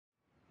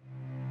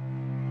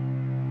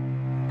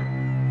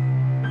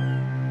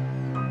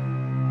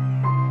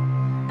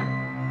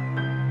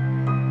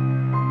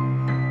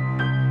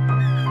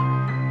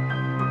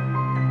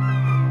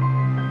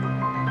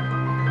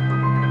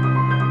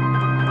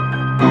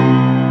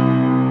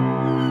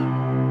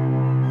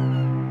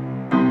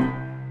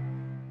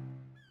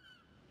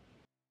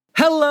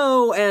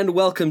and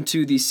welcome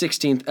to the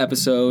 16th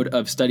episode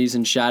of Studies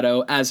in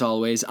Shadow. As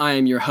always, I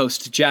am your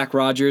host, Jack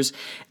Rogers,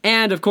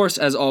 and of course,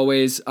 as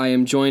always, I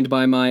am joined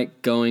by my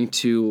going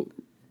to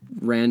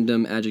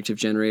random adjective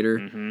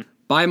generator,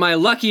 by my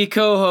lucky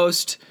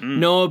co-host,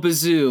 Noah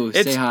Bazoo.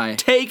 Say hi.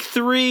 Take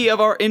 3 of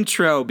our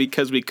intro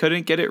because we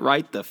couldn't get it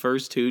right the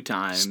first 2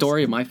 times.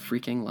 Story of my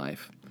freaking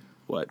life.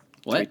 What?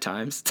 3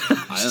 times?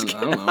 I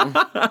don't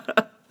know.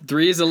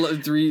 3 is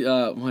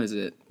what is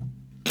it?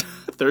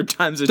 Third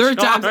time's a Third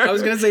charm. time. I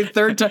was going to say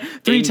third time.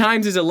 3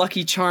 times is a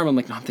lucky charm. I'm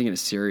like, no, I'm thinking of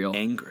cereal.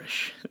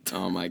 Angrish.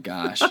 Oh my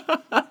gosh.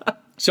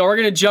 So we're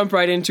going to jump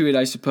right into it,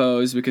 I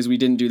suppose, because we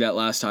didn't do that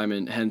last time,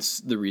 and hence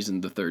the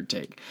reason the third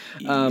take.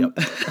 Yep.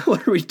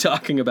 What are we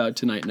talking about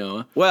tonight,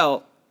 Noah?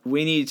 Well,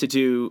 we need to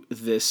do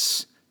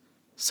this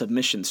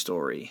submission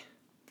story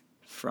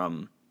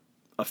from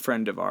a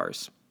friend of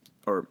ours,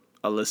 or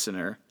a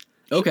listener.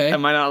 Okay.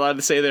 Am I not allowed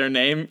to say their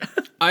name?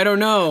 I don't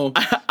know.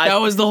 That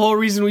was the whole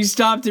reason we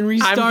stopped and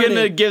restarted. I'm going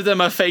to give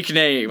them a fake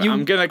name.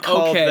 I'm going to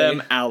call okay.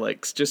 them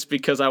Alex, just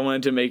because I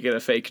wanted to make it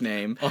a fake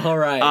name. All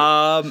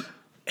right.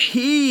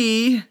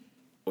 He,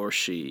 or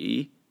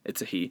she,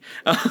 it's a he,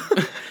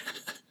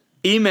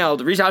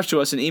 reached out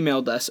to us and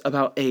emailed us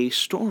about a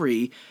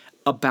story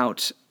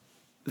about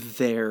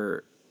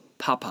their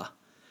papa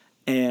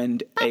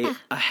and a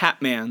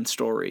Hat Man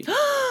story.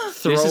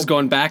 This is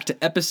going back to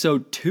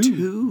episode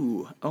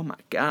 2. Oh my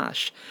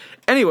gosh.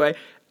 Anyway,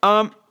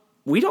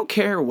 we don't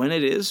care when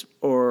it is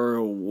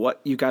or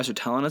what you guys are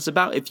telling us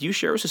about. If you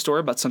share us a story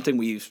about something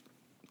we've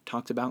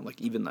talked about,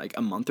 like even like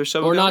a month or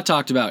so Or ago, not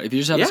talked about. If you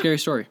just have a scary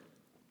story.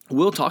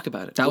 we'll talk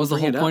about it. That was the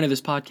bring whole point of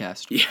this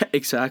podcast. Yeah,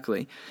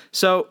 exactly.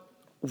 So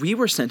we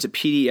were sent a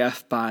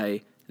PDF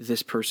by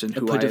this person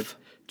who I have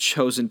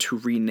chosen to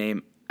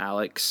rename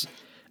Alex.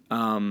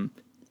 From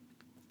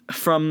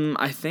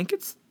I think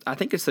it's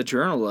the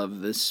journal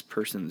of this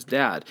person's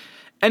dad.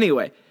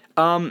 Anyway,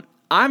 I'm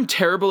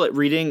terrible at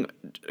reading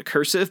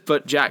cursive,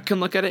 but Jack can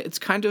look at it. It's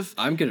kind of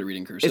I'm good at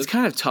reading cursive. It's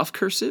kind of tough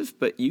cursive,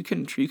 but you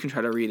can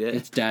try to read it.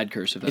 It's dad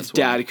cursive. That's it's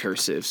dad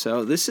cursive.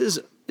 So it's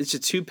a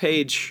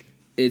 2-page.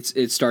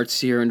 It starts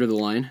here under the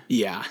line.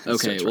 Yeah.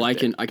 Okay. Well, I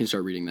can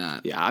start reading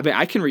that. Yeah. I mean,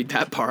 I can read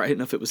that part. I didn't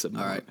know if it was all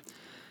right.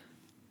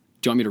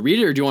 Do you want me to read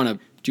it, or do you want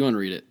to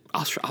read it?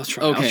 I'll try.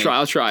 Okay.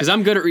 I'll try. Because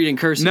I'm good at reading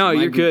cursive. No,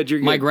 you're good.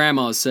 My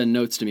grandma send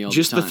notes to me all the time.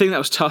 Just the thing that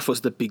was tough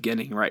was the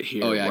beginning right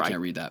here. Oh, yeah, I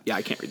can't read that. Yeah,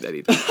 I can't read that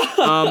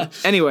either.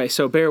 Anyway,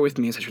 so bear with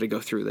me as I try to go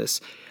through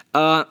this.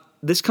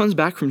 This comes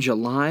back from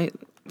July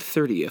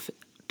 30th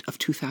of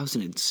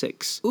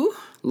 2006. Ooh.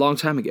 Long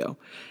time ago.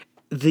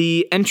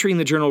 The entry in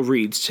the journal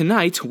reads,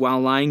 "Tonight, while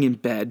lying in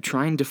bed,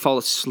 trying to fall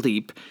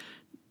asleep,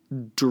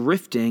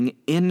 drifting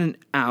in and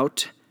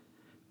out,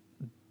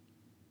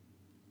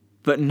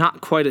 but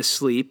not quite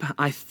asleep,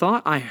 I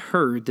thought I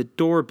heard the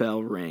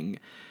doorbell ring.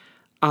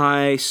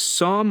 I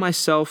saw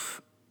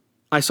myself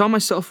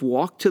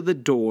walk to the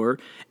door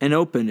and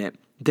open it.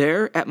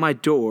 There at my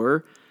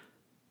doorstep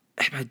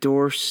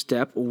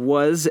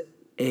was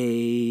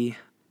a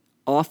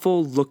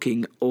awful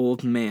looking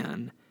old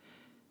man.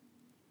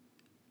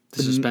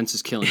 The suspense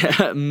is killing me.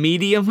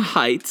 Medium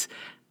height.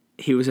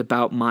 He was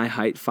about my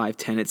height,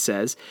 5'10", it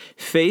says.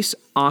 Face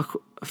what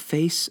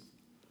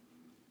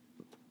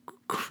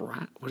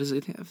does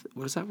it have?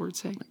 What does that word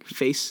say?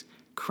 Face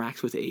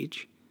cracked with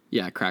age?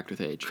 Yeah, cracked with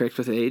age. Cracked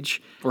with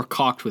age. Or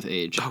cocked with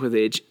age. Cocked with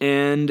age.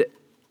 And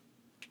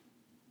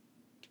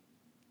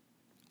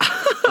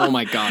oh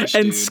my gosh,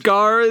 and dude.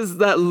 Scars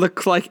that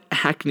look like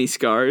acne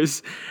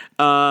scars.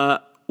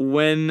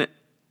 When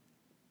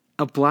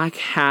a black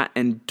hat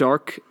and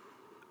dark...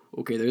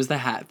 Okay, there's the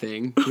hat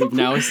thing. We've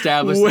now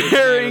established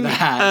wearing the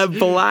hat. a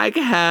black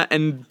hat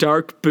and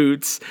dark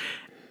boots.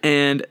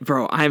 And,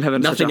 bro, I'm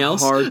having such a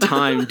hard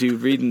time,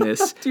 dude, reading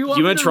this. Do you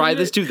want to try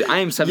this, dude? I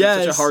am having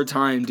such a hard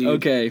time, dude.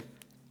 Okay.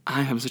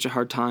 I'm having such a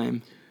hard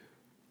time.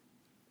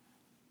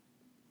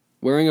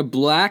 Wearing a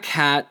black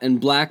hat and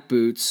black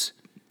boots,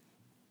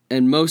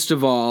 and most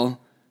of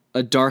all,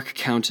 a dark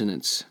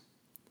countenance.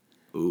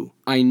 Ooh.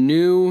 I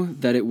knew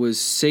that it was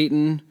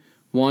Satan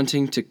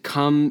wanting to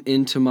come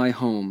into my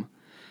home.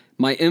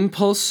 My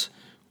impulse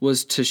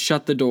was to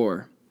shut the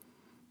door.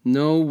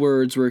 No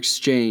words were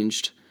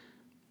exchanged.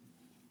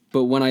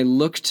 But when I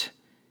looked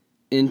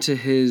into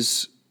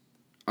his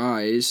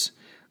eyes,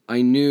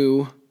 I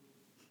knew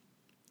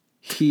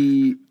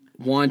he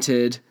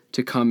wanted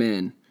to come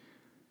in.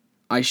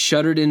 I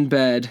shuddered in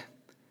bed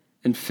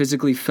and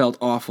physically felt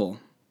awful.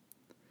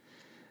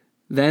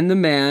 Then the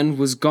man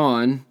was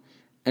gone,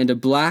 and a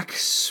black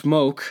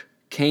smoke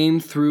came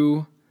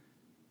through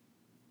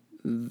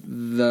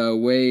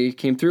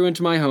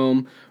into my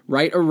home,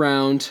 right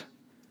around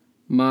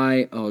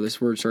my,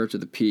 this word starts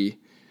with a P,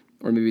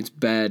 or maybe it's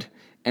bed,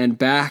 and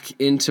back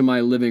into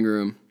my living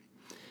room.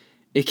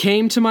 It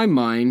came to my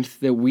mind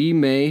that we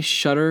may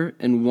shudder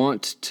and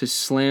want to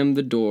slam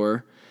the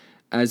door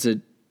as a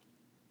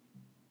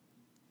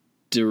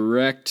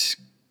direct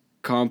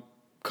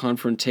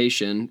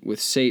confrontation with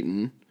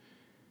Satan.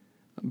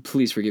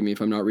 Please forgive me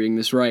if I'm not reading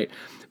this right.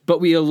 But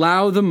we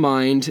allow the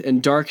mind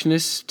and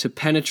darkness to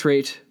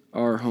penetrate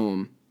our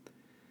home.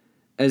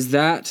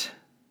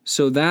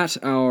 so that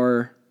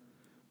our,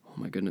 oh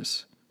my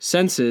goodness,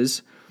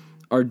 senses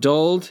are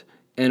dulled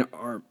and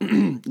are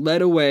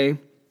led away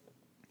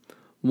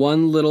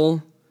one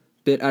little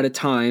bit at a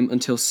time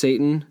until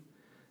Satan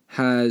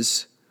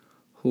has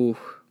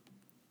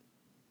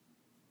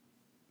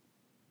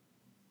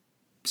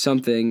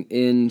something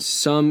in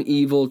some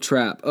evil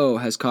trap.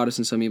 Has caught us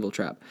in some evil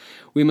trap.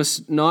 We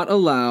must not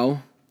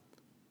allow,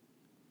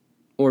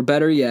 or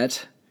better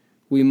yet,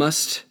 we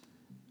must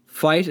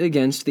fight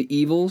against the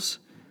evils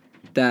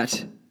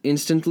that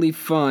instantly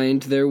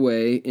find their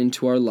way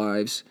into our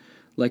lives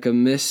like a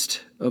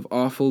mist of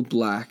awful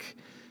black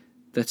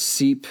that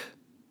seeps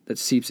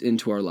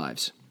into our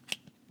lives.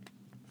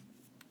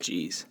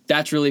 Jeez.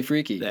 That's really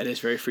freaky. That is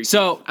very freaky.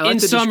 So,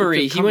 in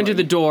summary, he went to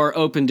the door,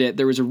 opened it.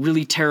 There was a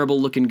really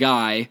terrible-looking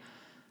guy,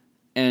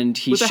 and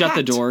he shut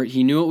the door.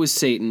 He knew it was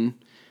Satan.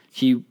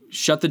 He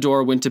shut the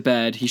door, went to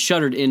bed. He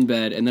shuddered in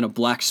bed, and then a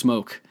black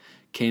smoke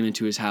came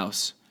into his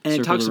house. And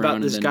it talks about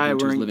this guy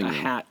wearing a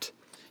hat.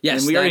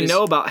 Yes, and we already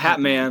know about Hat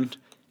Man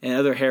and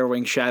other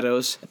harrowing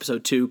shadows,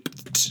 episode 2.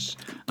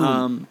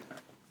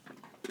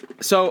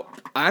 So,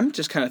 I'm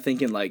just kind of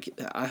thinking, like,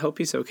 I hope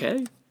he's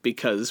okay.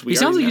 Because he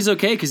sounds like he's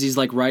okay because he's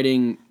like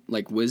writing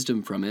like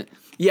wisdom from it.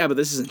 Yeah, but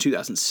this is in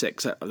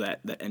 2006 that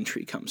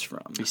entry comes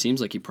from. He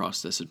seems like he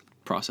processed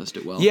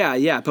it well.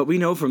 Yeah, but we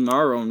know from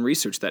our own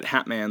research that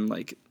Hat Man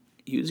like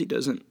usually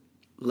doesn't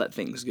let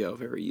things go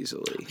very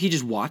easily. He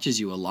just watches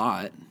you a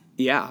lot.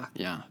 Yeah.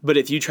 But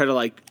if you try to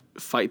like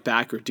fight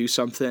back or do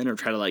something or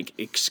try to like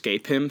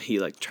escape him, he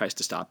like tries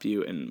to stop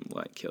you and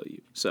like kill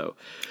you. So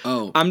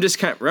I'm just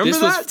kind of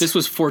remember this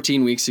was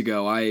 14 weeks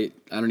ago. I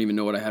don't even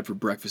know what I had for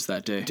breakfast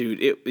that day.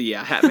 Dude,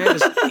 Hat Man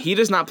he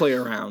does not play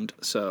around.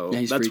 So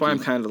that's freaky. Why I'm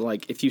kind of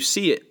like if you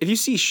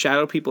see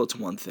shadow people, it's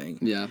one thing.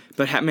 Yeah.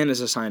 But Hat Man is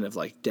a sign of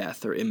like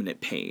death or imminent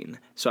pain.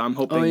 So I'm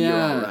hoping you're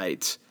all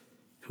right.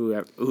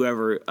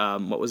 Whoever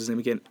what was his name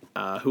again?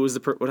 Who was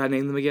what did I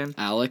name them again?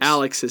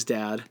 Alex, his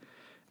dad.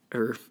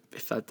 Or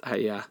if that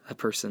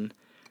person.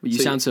 You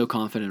sound so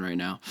confident right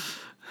now.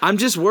 I'm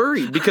just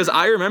worried because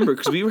I remember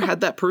because we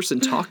had that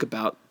person talk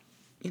about,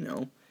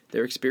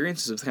 their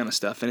experiences with kind of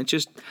stuff, and it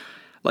just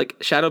like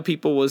shadow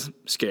people was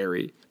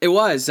scary. It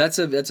was. That's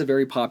a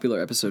very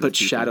popular episode.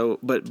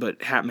 But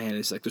but Hat Man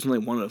is like there's only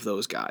one of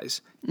those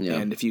guys,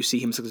 and if you see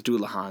him with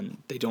Doulahan,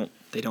 they don't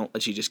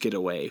let you just get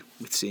away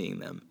with seeing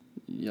them.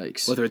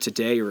 Yikes! Whether it's a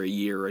day or a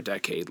year or a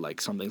decade, like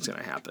something's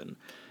gonna happen.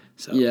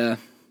 So yeah.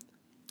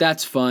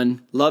 That's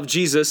fun. Love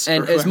Jesus.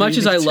 And as much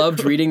as I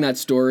loved reading that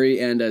story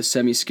and as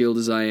semi-skilled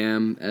as I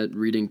am at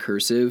reading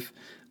cursive,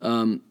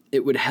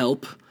 it would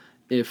help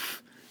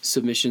if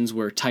submissions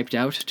were typed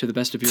out to the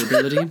best of your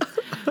ability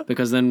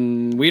because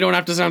then we don't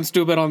have to sound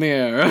stupid on the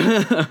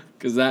air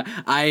because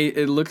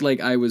it looked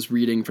like I was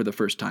reading for the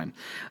first time.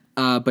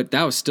 But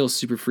that was still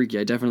super freaky.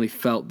 I definitely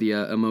felt the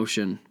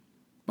emotion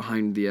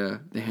behind the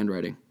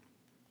handwriting.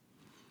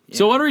 Yeah.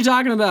 So what are we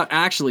talking about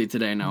actually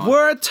today, Noah?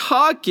 We're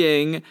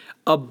talking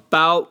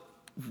about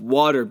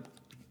water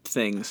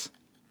things.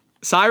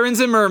 Sirens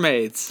and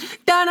mermaids.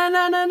 We're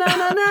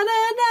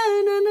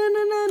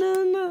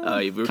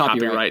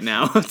copyright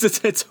now.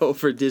 It's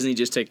over. Disney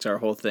just takes our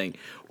whole thing.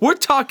 We're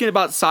talking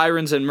about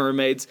sirens and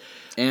mermaids.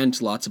 And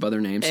lots of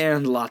other names.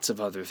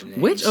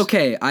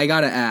 Okay, I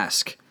gotta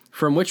ask,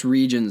 from which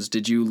regions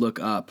did you look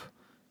up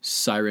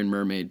siren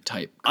mermaid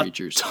type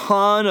creatures? A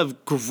ton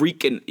of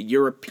Greek and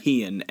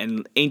European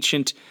and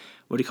ancient,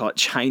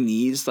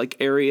 Chinese like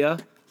area,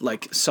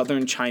 like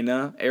southern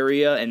China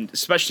area, and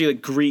especially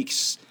like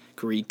Greece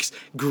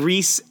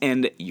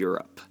and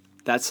Europe.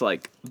 That's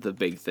like the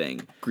big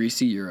thing.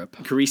 Greasy Europe.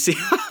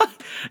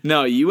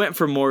 No, you went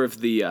for more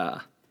of the.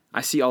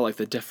 I see all like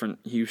the different.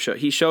 He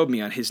showed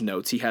me on his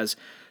notes. He has.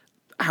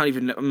 I don't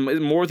even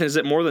know. Is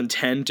it more than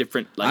 10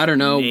 different? Like, I don't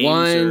know.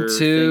 1,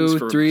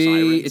 2,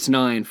 3. It's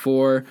 9.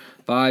 4,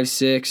 5,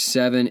 6,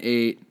 7,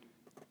 8,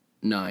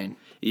 9.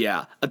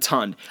 Yeah, a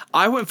ton.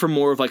 I went for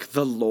more of like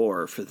the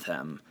lore for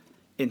them,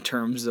 in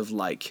terms of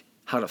like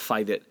how to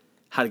fight it,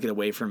 how to get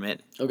away from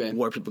it,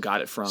 where people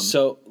got it from.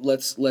 So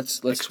let's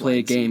play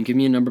a game. Give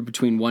me a number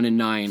between 1 and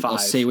 9. 5. I'll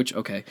say which.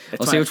 Okay,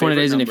 I'll say which one it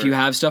is, and if you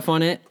have stuff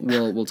on it,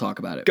 we'll talk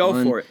about it.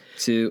 Go for it.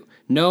 2.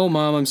 No,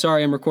 Mom, I'm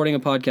sorry. I'm recording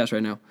a podcast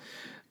right now.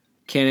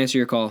 Can't answer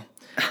your call.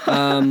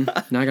 Now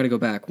I gotta go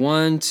back.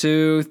 1,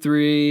 2,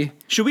 3.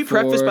 Should we 4,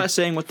 preface by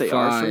saying what they 5.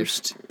 are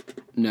first?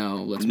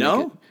 No, let's No?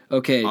 make it.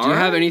 Okay, do you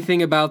have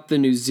anything about the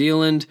New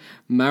Zealand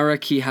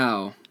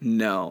maracujá?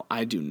 No,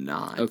 I do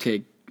not.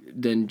 Okay,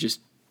 then just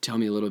tell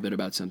me a little bit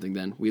about something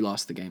then. We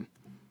lost the game.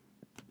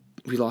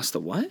 We lost the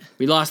what?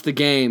 We lost the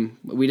game.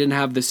 We didn't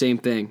have the same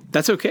thing.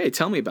 That's okay.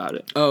 Tell me about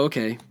it. Oh,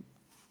 okay.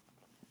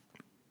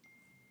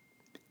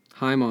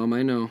 Hi, Mom,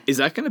 I know. Is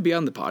that going to be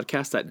on the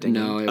podcast, that ding?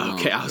 No, it won't.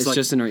 Okay, it's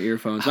just in our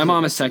earphones. My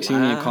mom is texting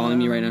me and calling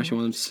me right now. She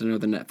wants to know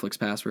the Netflix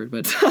password.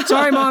 But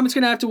sorry, Mom, it's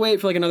going to have to wait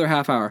for like another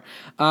half hour.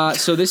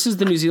 So this is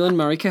the New Zealand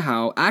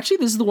maracujá. Actually,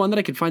 this is the one that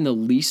I could find the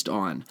least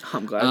on.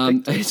 I'm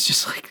glad. It's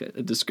just like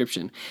a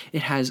description.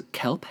 It has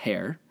kelp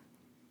hair,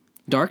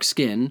 dark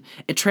skin,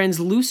 a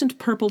translucent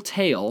purple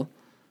tail,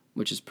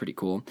 which is pretty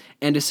cool,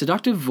 and a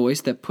seductive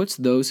voice that puts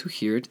those who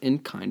hear it in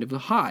kind of a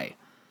high.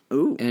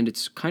 Ooh. And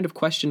it's kind of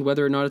questioned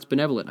whether or not it's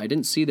benevolent. I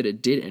didn't see that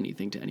it did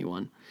anything to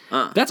anyone.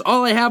 That's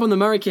all I have on the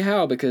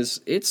Marikihau because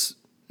it's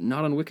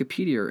not on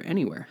Wikipedia or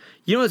anywhere.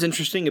 You know what's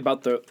interesting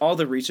about all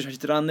the research I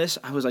did on this?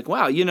 I was like,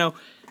 wow,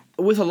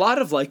 with a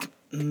lot of like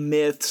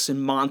myths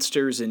and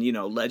monsters and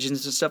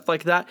legends and stuff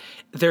like that,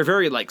 they're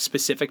very like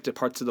specific to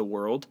parts of the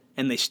world,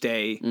 and they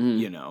stay.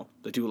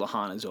 The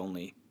Dullahan is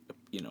only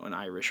an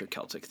Irish or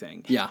Celtic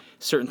thing. Yeah,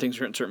 certain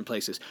things are in certain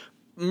places.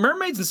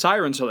 Mermaids and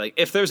sirens are like,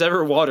 if there's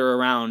ever water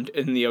around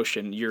in the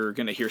ocean, you're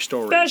gonna hear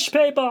stories. Fish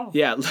people.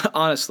 Yeah,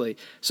 honestly.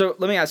 So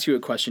let me ask you a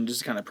question, just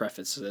to kind of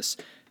preface this.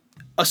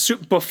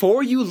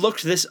 Before you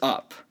looked this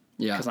up,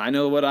 because I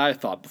know what I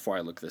thought before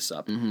I looked this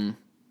up,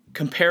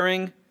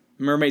 comparing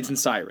mermaids and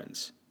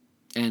sirens,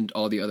 and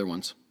all the other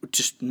ones,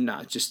 just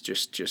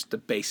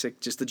the basic,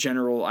 just the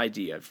general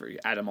idea for you,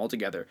 add them all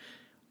together.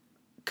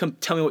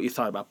 Tell me what you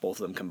thought about both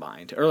of them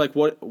combined, or like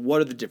what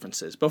are the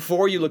differences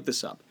before you looked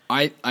this up?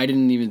 I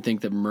didn't even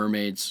think that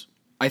mermaids.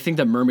 I think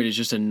that mermaid is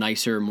just a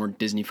nicer, more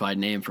Disney-fied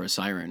name for a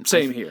siren.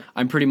 Same here.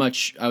 I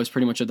was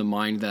pretty much of the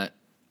mind that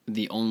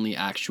the only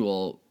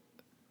actual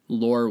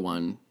lore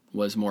one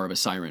was more of a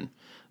siren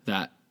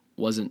that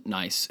wasn't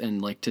nice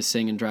and like to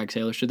sing and drag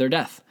sailors to their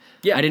death.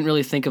 Yeah, I didn't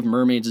really think of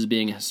mermaids as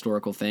being a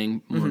historical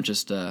thing, more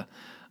just a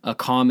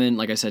common,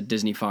 like I said,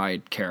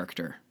 Disney-fied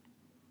character.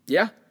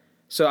 Yeah.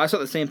 So I saw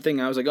the same thing.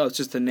 I was like, oh, it's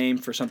just a name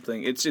for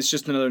something. It's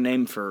just another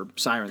name for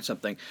siren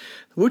something,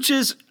 which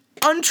is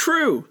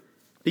untrue,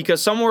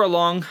 because somewhere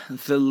along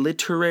the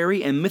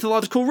literary and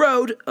mythological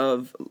road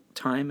of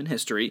time and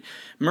history,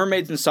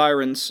 mermaids and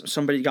sirens,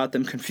 somebody got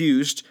them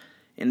confused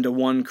into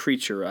one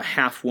creature, a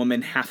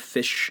half-woman,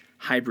 half-fish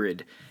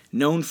hybrid,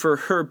 known for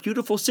her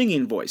beautiful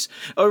singing voice.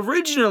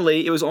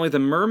 Originally, it was only the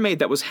mermaid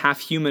that was half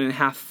human and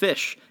half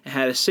fish and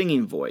had a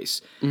singing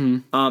voice.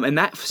 And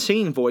that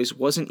singing voice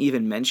wasn't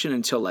even mentioned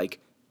until like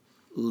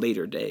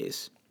later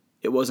days.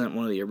 It wasn't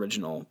one of the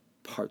original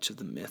parts of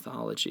the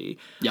mythology.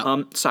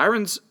 Yep.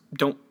 Sirens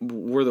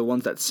were the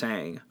ones that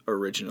sang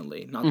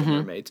originally, not the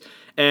mermaids.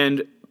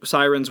 And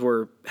sirens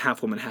were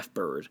half woman, half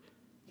bird.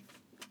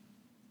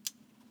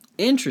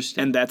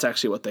 Interesting. And that's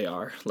actually what they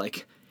are.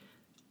 Like,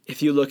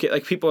 if you look at,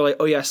 like, people are like,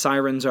 oh yeah,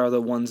 sirens are the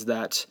ones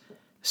that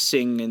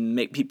sing and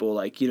make people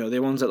like,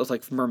 they're ones that look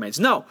like mermaids.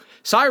 No,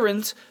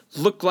 sirens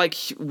look like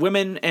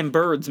women and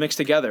birds mixed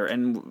together,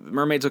 and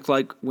mermaids look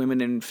like women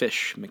and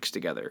fish mixed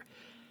together.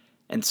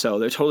 And so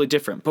they're totally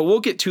different. But we'll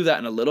get to that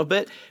in a little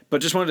bit.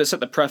 But just wanted to set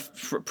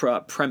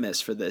the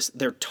premise for this.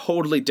 They're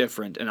totally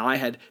different, and I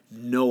had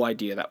no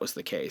idea that was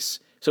the case.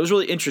 So it was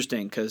really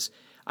interesting because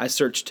I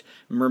searched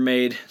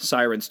mermaid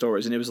siren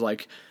stories, and it was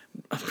like,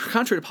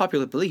 contrary to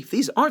popular belief,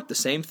 these aren't the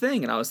same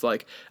thing. And I was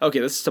like, okay,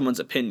 this is someone's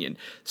opinion.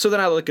 So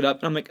then I look it up,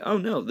 and I'm like, oh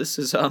no, this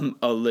is a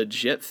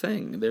legit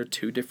thing. They're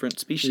two different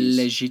species.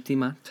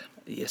 Legitimate.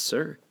 Yes,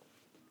 sir.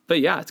 But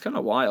yeah, it's kind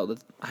of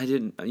wild. I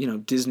didn't,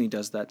 Disney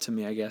does that to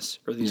me, I guess,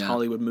 or these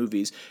Hollywood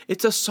movies.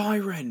 It's a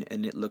siren,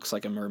 and it looks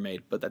like a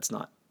mermaid, but that's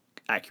not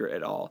accurate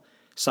at all.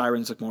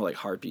 Sirens look more like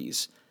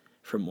harpies,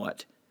 from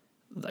what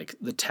like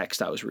the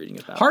text I was reading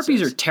about.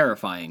 Harpies are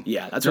terrifying.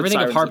 Yeah, that's what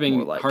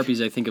everything of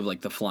harpies. I think of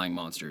like the flying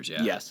monsters.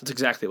 Yeah. Yes, that's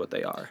exactly what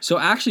they are. So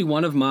actually,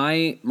 one of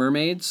my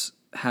mermaids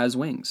has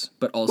wings,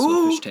 but also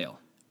a fishtail.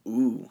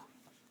 Ooh,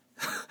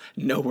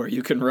 nowhere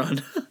you can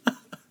run.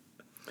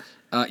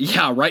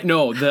 Yeah, right.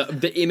 No,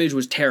 the image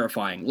was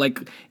terrifying. Like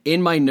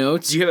in my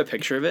notes. Do you have a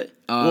picture of it?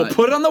 We'll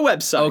put it on the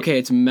website. Okay,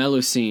 it's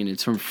Melusine.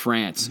 It's from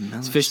France.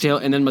 It's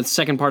fishtail, and then the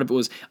second part of it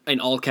was in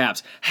all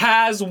caps,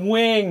 has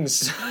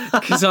wings.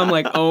 Because I'm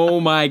like, oh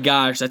my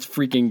gosh, that's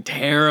freaking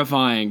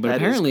terrifying. But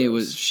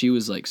apparently she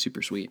was like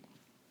super sweet.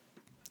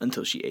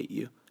 Until she ate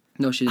you.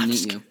 No, she didn't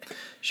eat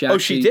you.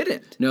 She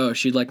didn't? No,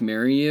 she'd like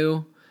marry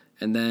you,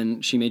 and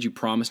then she made you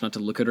promise not to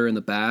look at her in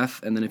the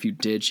bath, and then if you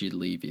did, she'd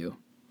leave you.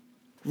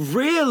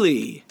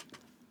 Really?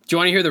 Do you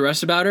want to hear the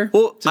rest about her?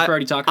 Well, since we're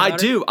already talking about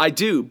her? I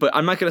do, but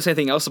I'm not going to say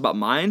anything else about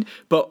mine.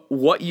 But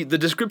the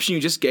description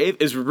you just gave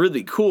is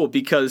really cool,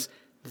 because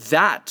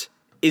that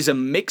is a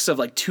mix of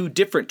like two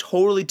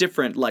totally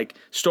different like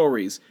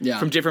stories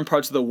from different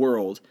parts of the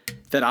world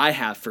that I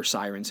have for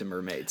sirens and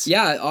mermaids.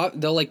 Yeah,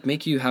 they'll like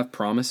make you have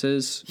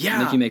promises.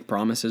 Yeah, make you make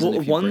promises, and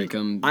if you break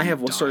them, I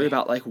have one story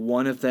about like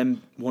one of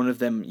them.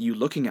 You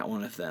looking at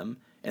one of them,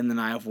 and then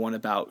I have one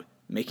about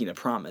making a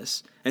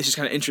promise. And it's just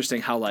kind of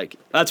interesting how, like,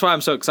 that's why I'm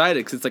so excited,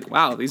 because it's like,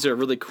 wow, these are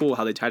really cool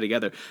how they tie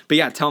together. But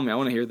yeah, tell me, I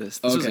want to hear this.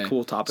 This is a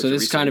cool topic. So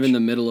this is kind of in the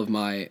middle of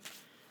my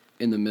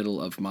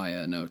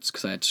notes,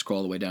 because I had to scroll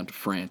all the way down to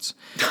France.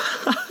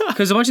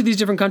 Because a bunch of these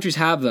different countries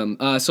have them.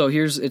 So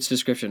here's its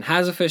description.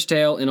 Has a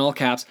fishtail, in all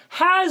caps,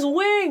 has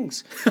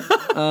wings!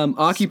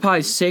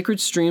 Occupies sacred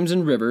streams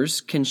and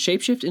rivers, can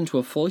shapeshift into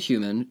a full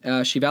human.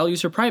 She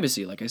values her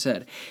privacy, like I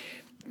said.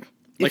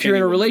 If you're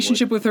in a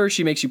relationship with her,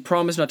 she makes you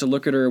promise not to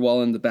look at her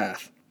while in the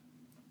bath.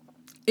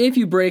 If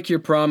you break your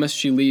promise,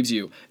 she leaves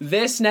you.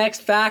 This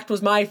next fact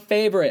was my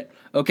favorite.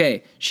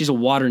 Okay, she's a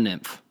water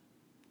nymph.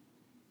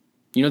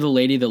 You know the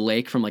Lady of the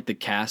Lake from like the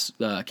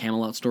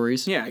Camelot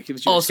stories? Yeah, it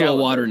gives you Also a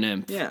Excalibur. water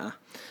nymph. Yeah.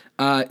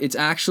 It's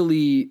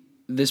actually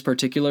this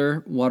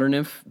particular water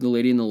nymph, the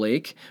Lady in the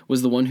Lake,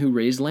 was the one who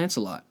raised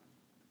Lancelot.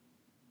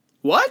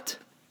 What?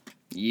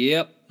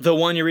 Yep. The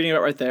one you're reading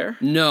about right there?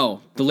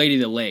 No, the Lady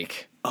of the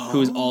Lake,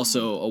 who is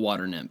also a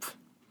water nymph.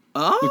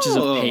 Oh. Which is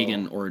of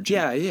pagan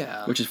origin.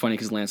 Yeah. Which is funny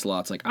because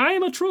Lancelot's like, I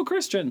am a true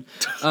Christian.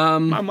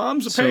 My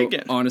mom's a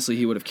pagan. Honestly,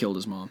 he would have killed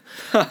his mom.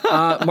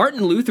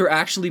 Martin Luther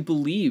actually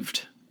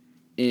believed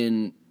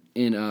in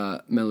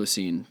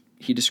Melusine.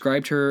 He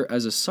described her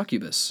as a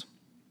succubus.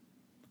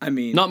 I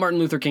mean... Not Martin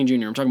Luther King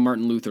Jr. I'm talking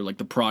Martin Luther, like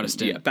the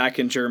Protestant. Yeah, back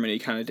in Germany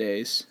kind of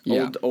days.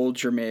 Yeah. Old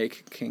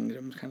Germanic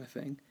kingdom kind of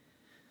thing.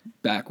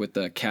 Back with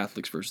the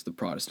Catholics versus the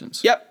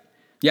Protestants. Yep.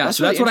 Yeah,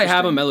 so that's what I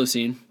have on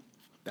Melusine.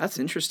 That's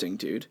interesting,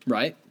 dude.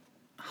 Right?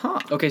 Huh.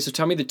 Okay, so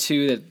tell me the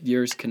two that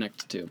yours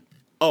connected to.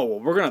 Oh, well,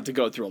 we're going to have to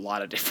go through a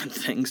lot of different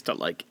things to,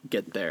 like,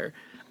 get there.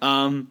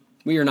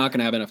 We are not going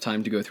to have enough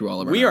time to go through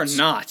all of our We notes. are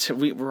not.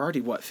 We're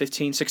already,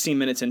 15, 16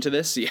 minutes into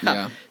this? Yeah.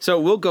 Yeah. So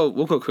we'll go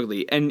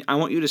quickly. And I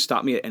want you to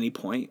stop me at any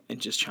point and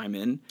just chime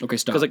in. Okay,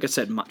 stop. Because like I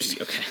said,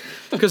 okay.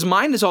 Because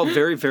mine is all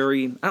very,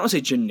 very, I don't want to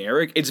say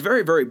generic. It's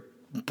very, very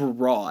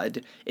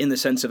broad in the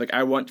sense of, like,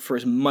 I want for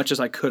as much as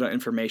I could on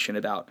information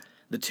about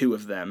the two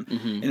of them.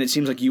 Mm-hmm. And it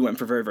seems like you went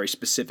for very, very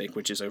specific,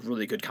 which is a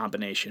really good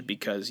combination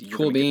because you're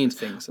Cool beans.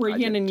 The things We're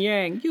yin and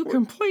yang. You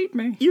complete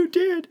me. You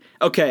did.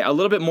 Okay, a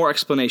little bit more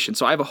explanation.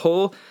 So I have a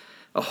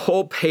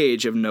whole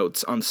page of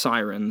notes on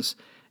Sirens,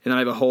 and then I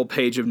have a whole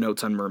page of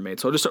notes on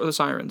mermaids. So I'll just start with the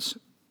Sirens.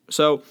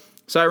 So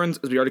Sirens,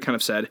 as we already kind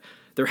of said,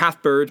 they're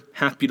half bird,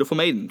 half beautiful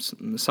maidens.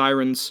 And the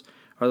Sirens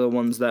are the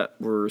ones that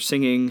were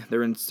singing.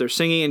 They're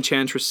singing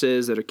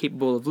enchantresses that are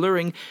capable of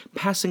luring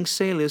passing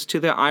sailors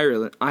to their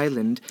island.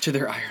 To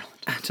their Ireland.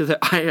 To their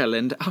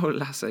island. Oh,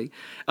 lassie.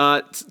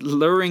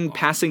 Luring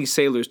passing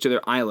sailors to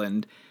their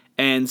island,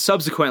 and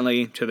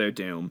subsequently to their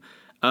doom.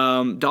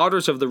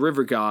 Daughters of the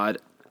river god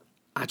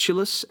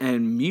Achilles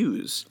and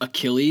Muse.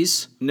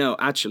 Achilles? No,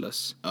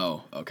 Achilles.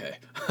 Oh, okay.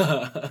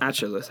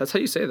 Achilles. That's how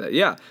you say that.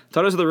 Yeah.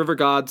 Daughters of the river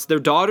gods. They're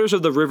daughters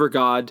of the river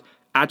god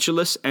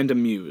Achilles and a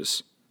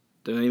Muse.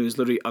 Their name is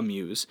literally a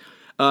Muse.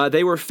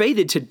 They were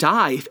fated to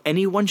die if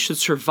anyone should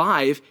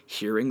survive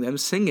hearing them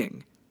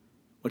singing,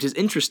 which is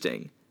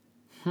interesting.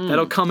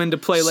 That'll come into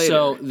play later.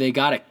 So they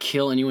gotta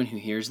kill anyone who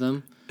hears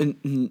them?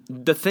 And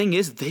the thing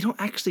is, they don't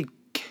actually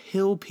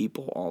kill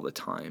people all the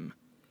time.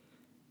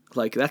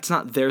 Like, that's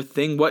not their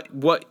thing. What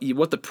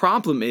the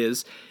problem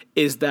is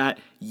that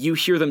you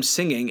hear them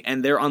singing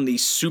and they're on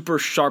these super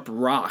sharp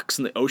rocks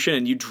in the ocean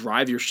and you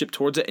drive your ship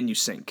towards it and you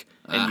sink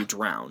and you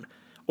drown.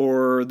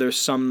 Or there's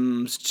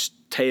some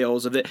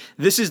tales of it.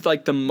 This is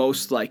like the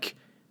most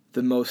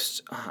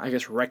I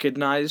guess,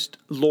 recognized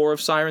lore of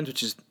Sirens,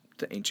 which is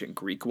the ancient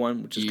Greek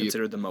one, which is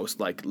considered the most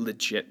like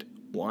legit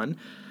one.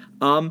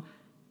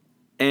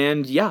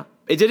 And yeah,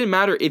 it didn't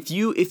matter if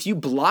you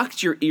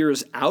blocked your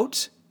ears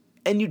out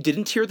and you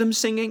didn't hear them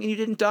singing and you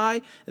didn't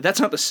die, that's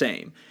not the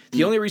same.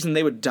 The only reason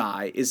they would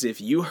die is if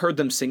you heard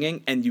them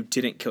singing and you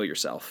didn't kill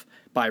yourself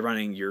by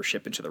running your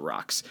ship into the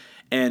rocks.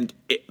 And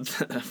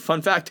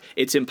fun fact,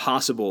 it's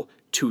impossible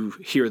to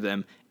hear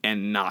them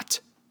and not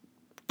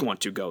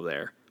want to go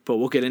there. But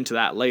we'll get into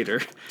that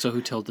later. So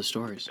who told the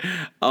stories?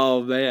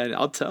 Oh, man,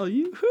 I'll tell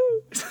you.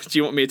 Do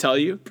you want me to tell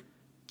you?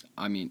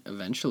 I mean,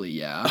 eventually,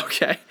 yeah.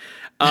 Okay.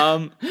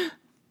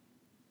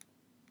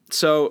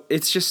 So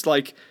it's just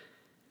like...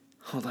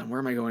 Hold on, where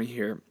am I going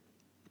here?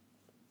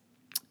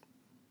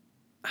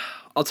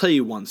 I'll tell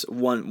you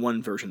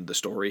one version of the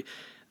story,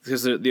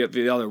 because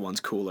the other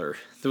one's cooler.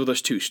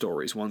 There's two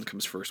stories. One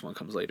comes first, one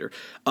comes later.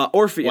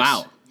 Orpheus.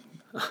 Wow.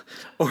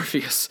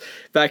 Orpheus.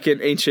 Back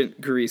in ancient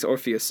Greece,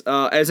 Orpheus.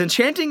 As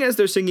enchanting as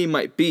their singing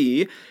might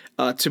be,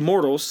 to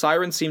mortals,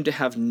 sirens seem to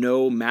have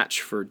no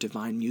match for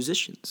divine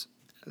musicians,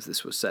 as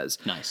this says.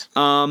 Nice.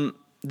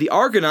 The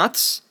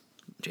Argonauts...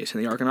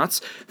 Jason the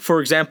Argonauts, for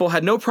example,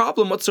 had no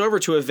problem whatsoever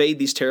to evade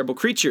these terrible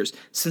creatures,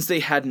 since they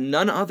had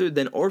none other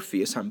than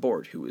Orpheus on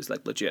board, who is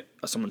like legit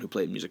someone who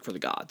played music for the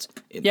gods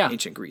in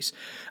ancient Greece.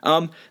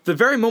 The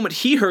very moment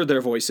he heard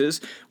their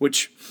voices,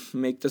 which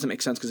doesn't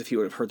make sense because if he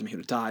would have heard them, he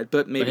would have died.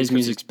 But maybe his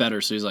music's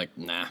better, so he's like,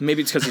 nah.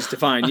 Maybe it's because he's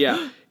divine.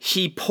 Yeah,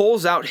 he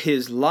pulls out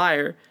his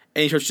lyre.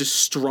 And he starts just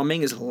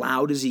strumming as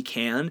loud as he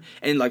can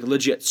and like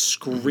legit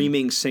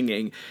screaming,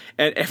 singing.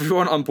 And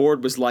everyone on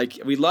board was like,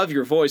 we love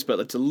your voice, but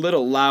it's a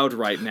little loud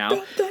right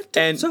now.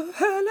 And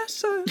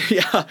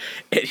yeah,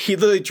 and he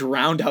literally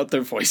drowned out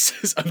their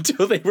voices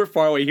until they were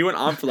far away. He went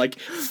on for like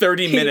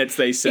 30 minutes,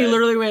 they said. He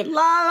literally went,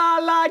 la, la,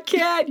 la,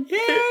 can't hear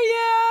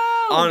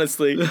you.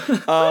 Honestly.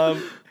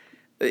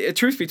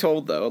 Truth be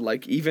told, though,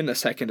 like even a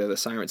second of the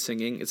siren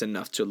singing is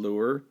enough to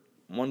lure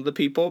one of the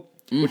people,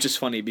 which is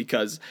funny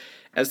because...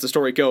 As the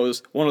story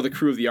goes, one of the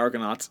crew of the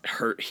Argonauts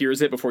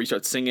hears it before he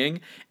starts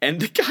singing, and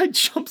the guy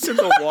jumps in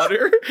the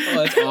water.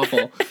 Oh, that's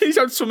awful. He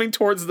starts swimming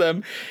towards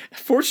them.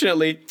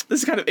 Fortunately,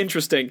 this is kind of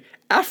interesting.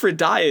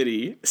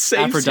 Aphrodite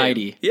saves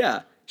him.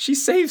 Yeah, she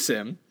saves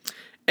him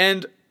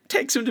and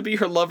takes him to be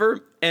her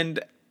lover, and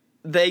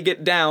they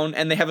get down,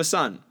 and they have a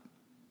son.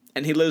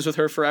 and he lives with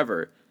her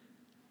forever.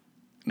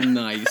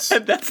 Nice.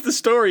 And that's the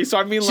story. So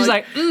I mean, She's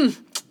like,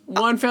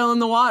 one fell in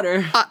the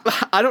water.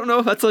 I don't know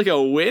if that's like a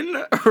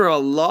win or a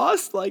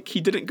loss. Like, he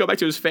didn't go back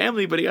to his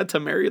family, but he got to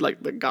marry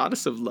like the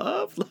goddess of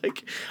love.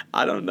 Like,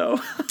 I don't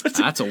know.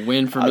 That's a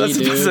win for me, That's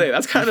dude. to say,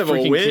 that's kind of a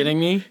win. Kidding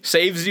me?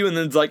 Saves you, and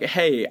then it's like,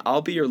 hey,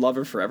 I'll be your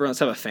lover forever. Let's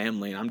have a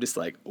family. And I'm just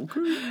like,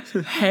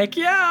 okay. Heck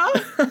yeah.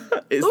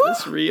 Is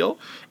this real?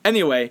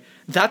 Anyway,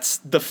 that's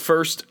the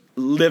first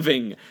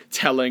living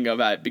telling of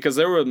it, because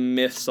there were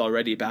myths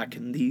already back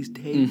in these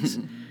days.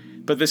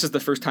 But this is the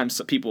first time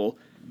some people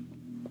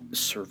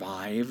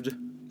survived,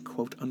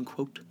 quote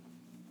unquote.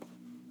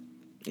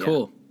 Yeah.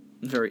 Cool.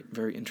 Very,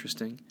 very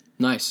interesting.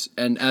 Nice.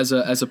 And as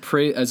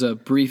a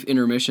brief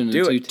intermission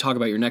to talk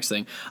about your next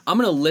thing, I'm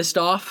gonna list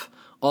off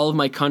all of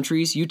my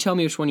countries. You tell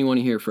me which one you want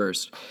to hear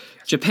first.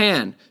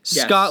 Japan,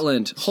 Yes.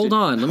 Scotland. Hold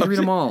on, let me read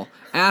them all.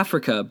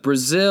 Africa,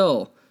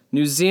 Brazil,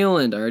 New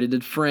Zealand. I already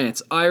did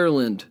France,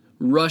 Ireland,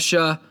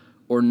 Russia,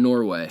 or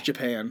Norway.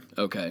 Japan.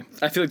 Okay.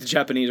 I feel like the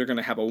Japanese are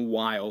gonna have a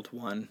wild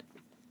one.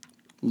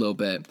 A little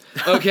bit.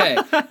 Okay,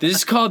 this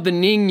is called the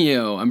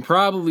Ningyo. I'm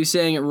probably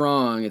saying it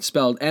wrong. It's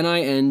spelled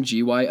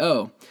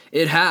Ningyo.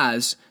 It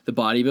has the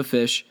body of a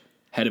fish,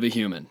 head of a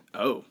human.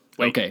 Oh,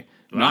 wait. Okay,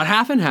 not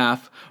half and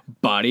half.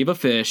 Body of a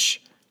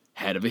fish,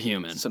 head of a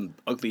human. Some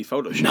ugly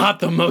Photoshop. Not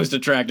the most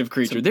attractive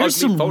creature. There's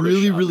some ugly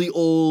really, Photoshop. really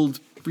old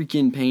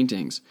freaking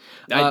paintings.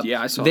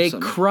 I saw They some.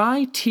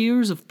 cry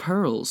tears of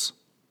pearls.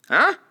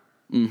 Huh?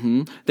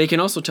 They can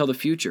also tell the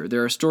future.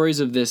 There are stories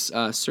of this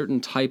certain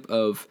type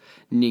of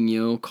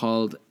Ningyo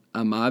called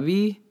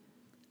Amabi.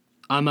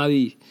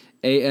 Amabie.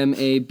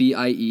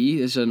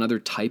 This is another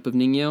type of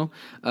Ningyo,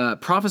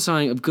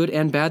 prophesying of good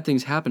and bad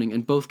things happening,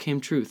 and both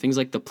came true. Things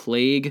like the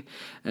plague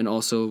and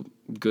also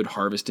good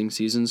harvesting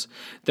seasons.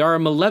 They are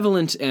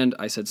malevolent and,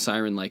 I said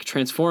siren-like,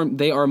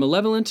 they are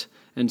malevolent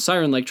and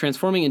siren-like,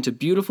 transforming into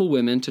beautiful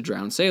women to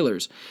drown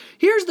sailors.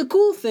 Here's the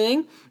cool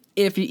thing.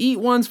 If you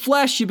eat one's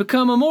flesh, you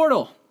become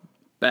immortal.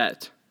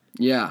 Bet.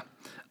 Yeah.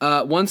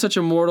 One such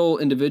immortal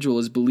individual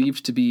is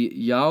believed to be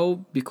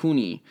Yao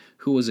Bikuni,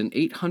 who was an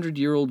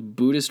 800-year-old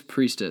Buddhist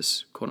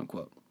priestess,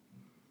 quote-unquote.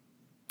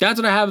 That's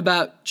what I have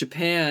about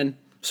Japan.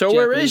 So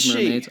where is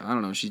Japanese she? mermaids. I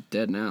don't know. She's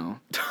dead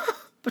now.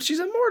 But she's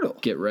immortal.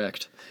 Get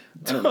wrecked.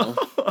 I don't know.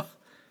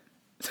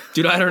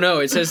 Dude, I don't know.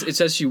 It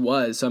says she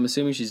was, so I'm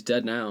assuming she's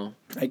dead now.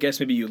 I guess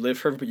maybe you live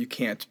forever, but you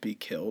can't be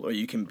killed, or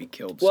you can be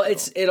killed. Well,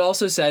 still. it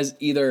also says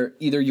either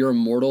you're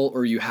immortal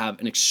or you have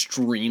an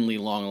extremely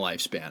long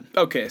lifespan.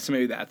 Okay, so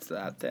maybe that's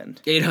that then.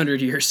 800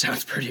 years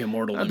sounds pretty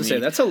immortal to me. Say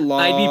that's a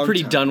long. I'd be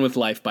pretty time. done with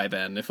life by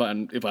then if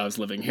I was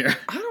living here.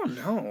 I don't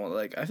know.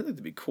 Like, I feel like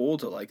it'd be cool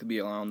to like be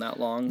around that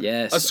long.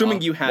 Yes.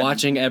 Assuming you had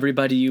watching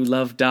everybody you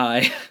love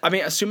die. I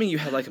mean, assuming you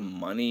had like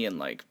money and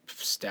like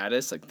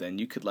status, like then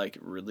you could like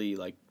really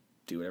like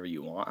do whatever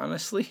you want,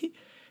 honestly.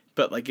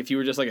 But like if you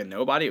were just like a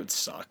nobody, it would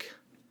suck.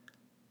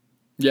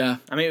 Yeah.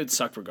 I mean, it would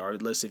suck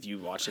regardless if you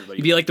watched everybody.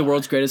 You'd be like the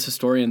world's greatest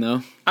historian,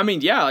 though. I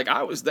mean, yeah, like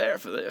I was there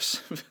for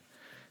this.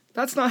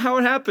 That's not how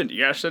it happened.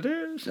 Yes, it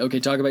is. Okay,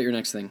 talk about your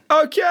next thing.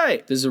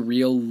 Okay. This is a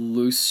real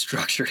loose,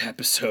 structured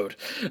episode.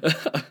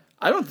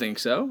 I don't think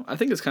so. I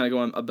think it's kind of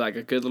going like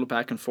a good little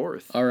back and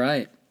forth. All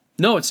right.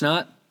 No, it's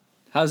not.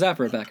 How's that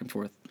for a back and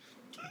forth?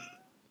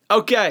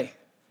 Okay.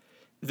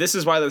 This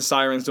is why the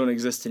Sirens don't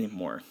exist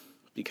anymore.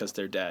 Because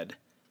they're dead.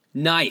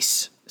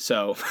 Nice.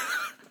 So,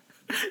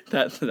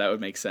 that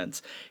would make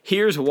sense.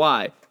 Here's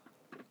why.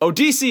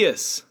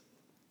 Odysseus!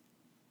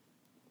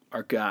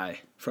 Our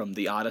guy from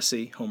the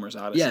Odyssey, Homer's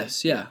Odyssey.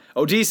 Yes, yeah.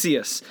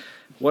 Odysseus.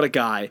 What a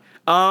guy.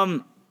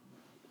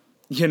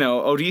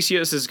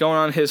 Odysseus is going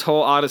on his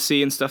whole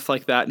Odyssey and stuff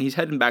like that, and he's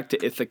heading back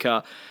to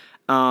Ithaca.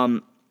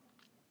 And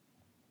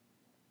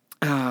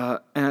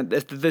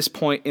at this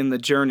point in the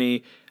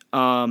journey,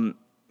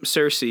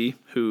 Circe,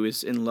 who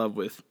is in love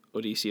with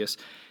Odysseus,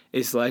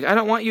 is like, I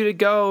don't want you to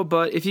go,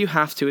 but if you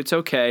have to, it's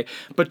okay.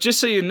 But just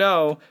so you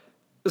know,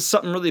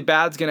 something really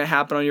bad's going to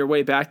happen on your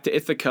way back to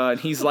Ithaca. And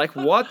he's like,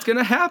 what's going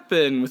to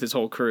happen with his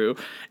whole crew?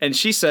 And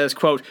she says,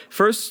 quote,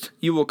 first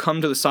you will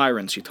come to the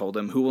Sirens, she told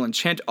him, who will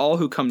enchant all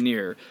who come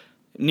near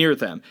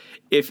them.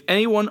 If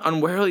anyone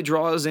unwarily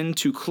draws in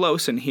too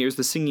close and hears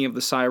the singing of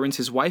the Sirens,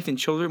 his wife and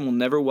children will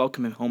never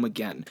welcome him home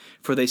again,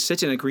 for they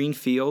sit in a green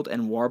field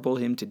and warble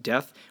him to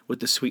death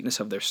with the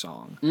sweetness of their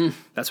song.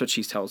 That's what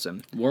she tells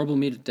him. Warble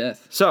me to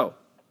death. So,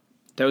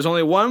 there was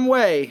only one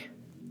way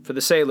for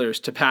the sailors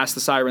to pass the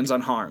Sirens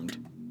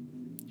unharmed.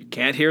 You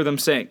can't hear them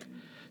sing.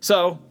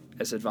 So,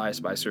 as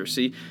advised by Circe,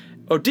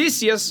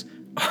 Odysseus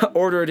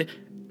ordered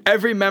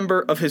every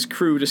member of his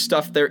crew to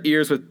stuff their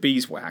ears with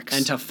beeswax.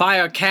 And to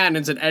fire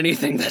cannons at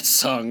anything that's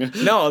sung.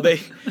 No,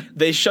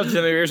 they shoved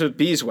their ears with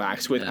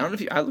beeswax. I don't know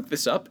if I looked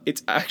this up.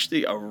 It's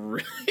actually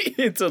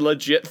it's a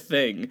legit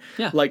thing.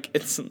 Yeah. Like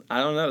I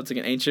don't know. It's like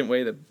an ancient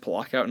way to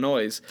block out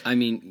noise. I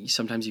mean,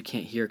 sometimes you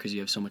can't hear because you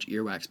have so much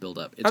earwax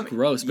buildup. It's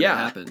gross, but it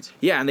happens.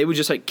 Yeah, and they would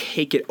just like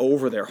cake it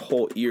over their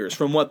whole ears,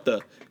 from what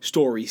the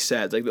story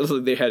says. Like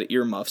they had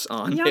earmuffs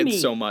on. Yummy.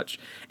 It's so much.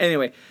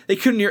 Anyway, they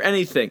couldn't hear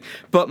anything.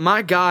 But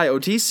my guy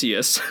Odysseus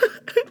Odysseus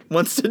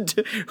wants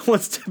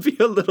to be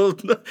a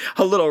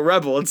little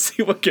rebel and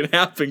see what can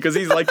happen, because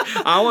he's like,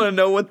 I want to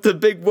know what the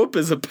big whoop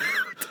is about.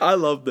 I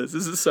love this.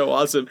 This is so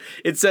awesome.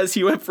 It says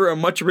he went for a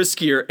much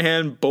riskier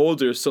and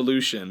bolder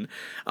solution.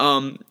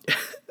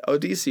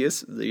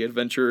 Odysseus, the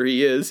adventurer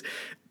he is,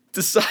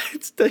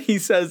 decides that he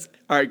says,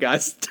 all right,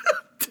 guys,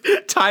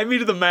 tie me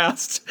to the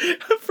mast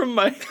from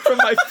my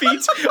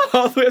feet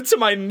all the way up to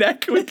my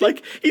neck with,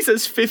 like, he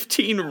says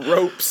 15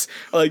 ropes,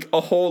 like a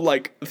whole,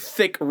 like,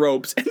 thick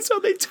ropes. And so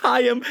they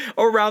tie him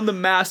around the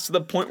mast to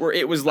the point where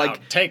it was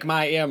like, take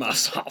my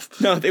earmuffs off.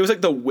 no, it was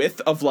like the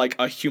width of like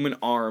a human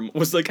arm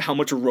was like how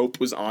much rope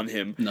was on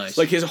him. Nice.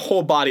 Like his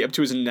whole body up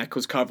to his neck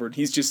was covered.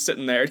 He's just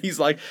sitting there and he's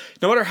like,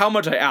 no matter how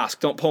much I ask,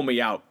 don't pull me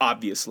out,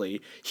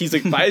 obviously. He's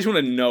like, but I just want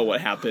to know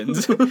what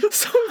happens.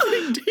 So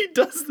he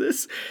does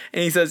this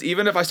and he says,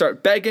 even if I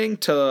start begging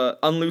to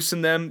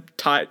unloosen them,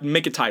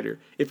 make it tighter.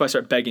 If I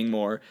start begging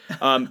more,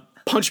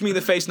 punch me in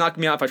the face, knock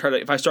me out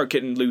if I start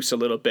getting loose a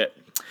little bit.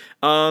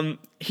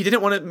 He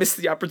didn't want to miss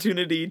the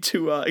opportunity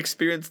to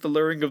experience the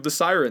luring of the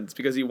Sirens,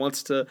 because he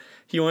wanted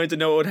to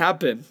know what would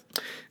happen.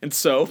 And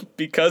so,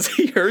 because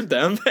he heard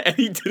them and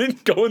he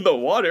didn't go in the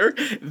water,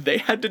 they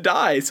had to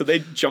die. So they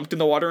jumped in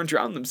the water and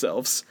drowned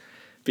themselves,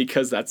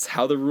 because that's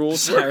how the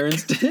rules work.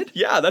 Sirens did?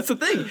 Yeah, that's the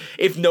thing.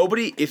 If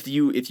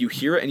you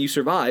hear it and you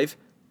survive,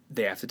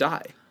 they have to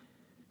die.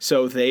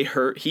 So he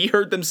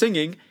heard them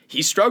singing,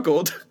 he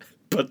struggled,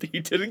 but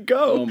he didn't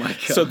go. Oh my god.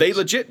 So they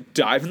legit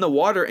dive in the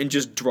water and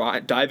just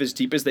dive as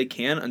deep as they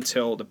can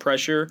until the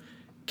pressure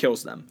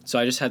kills them. So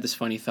I just had this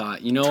funny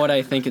thought. You know what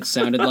I think it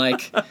sounded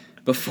like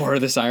before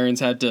the Sirens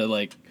had to,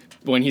 like,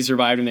 when he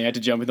survived and they had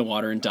to jump in the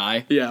water and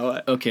die? Yeah,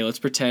 what? Okay, let's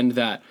pretend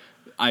that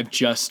I'm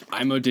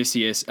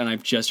Odysseus and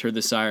I've just heard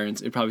the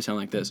Sirens. It'd probably sound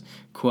like this.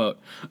 Quote,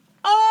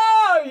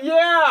 "Oh,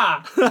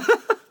 yeah!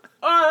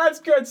 Oh, that's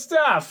good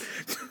stuff!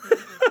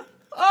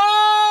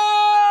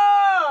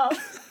 Oh!"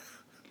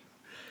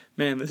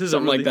 Man, this is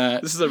Something like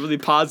that. This is a really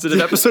positive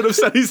episode of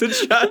Sunny's in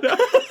Shadow.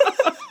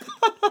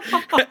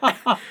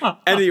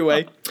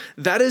 Anyway,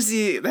 that is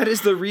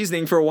the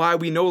reasoning for why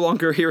we no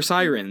longer hear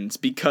sirens,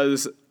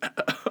 because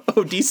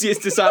Odysseus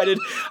decided,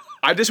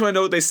 I just want to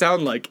know what they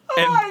sound like.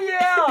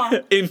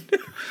 And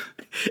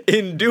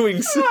in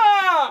doing so,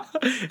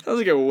 sounds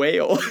like a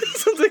whale.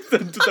 Sounds like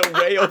the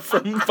whale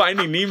from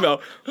Finding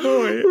Nemo.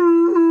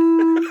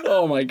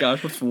 Oh my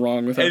gosh, what's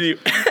wrong with him?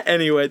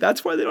 Anyway,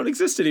 that's why they don't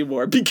exist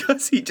anymore,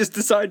 because he just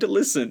decided to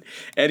listen,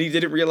 and he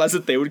didn't realize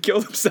that they would kill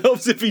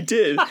themselves if he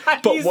did.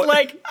 But He's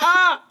like,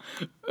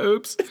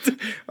 oops.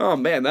 Oh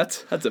man,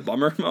 that's a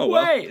bummer. Oh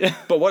well. Wait.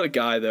 But what a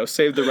guy though.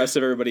 Saved the rest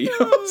of everybody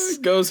else.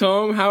 Goes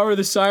home. How are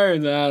the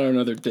Sirens? I don't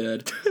know. They're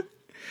dead.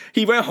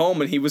 He went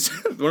home and he was,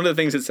 one of the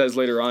things it says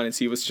later on is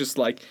he was just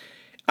like,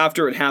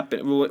 after it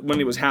happened,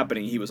 when it was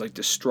happening, he was like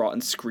distraught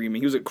and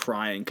screaming. He was like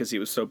crying because he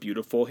was so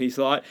beautiful, he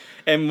thought.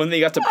 And when they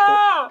got to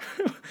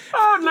port,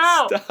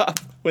 Oh no! stop.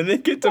 When they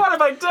get to What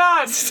have I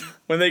done?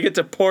 when they get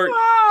to port,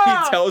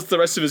 he tells the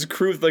rest of his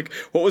crew, like,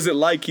 what was it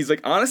like? He's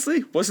like,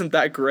 honestly, wasn't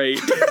that great.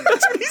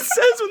 That's what he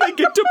says when they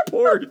get to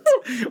port.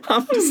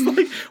 I'm just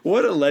like,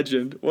 what a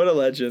legend. What a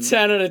legend.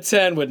 10 out of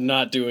 10 would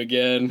not do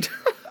again.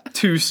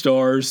 2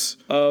 stars.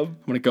 I'm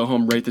gonna go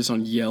home and rate this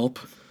on Yelp.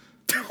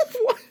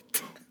 What?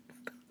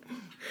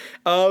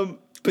 But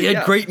They had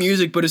yeah, great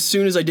music, but as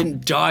soon as I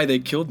didn't die, they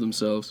killed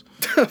themselves.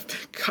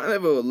 kind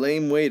of a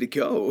lame way to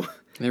go.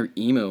 They're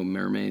emo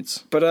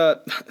mermaids.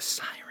 But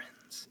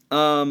Sirens.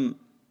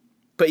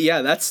 But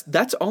yeah,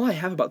 that's all I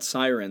have about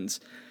Sirens,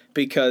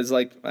 because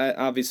like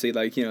obviously,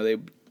 like, you know, they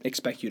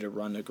expect you to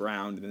run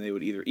aground and they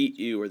would either eat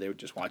you or they would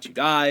just watch you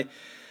die.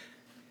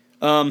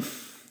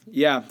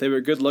 Yeah, they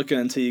were good looking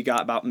until you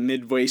got about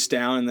mid-waist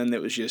down, and then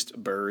it was just a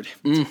bird.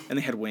 And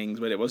they had wings,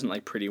 but it wasn't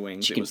like pretty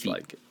wings. Chicken it was feet.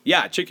 like,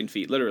 yeah, chicken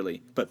feet,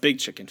 literally, but big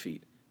chicken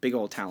feet, big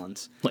old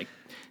talons. Like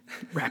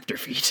raptor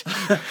feet.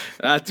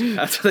 That's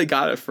where they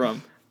got it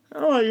from.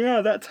 Oh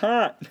yeah, that's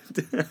hot.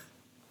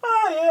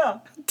 Oh, yeah.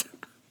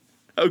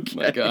 Okay.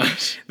 My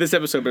gosh. This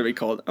episode better be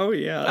called, oh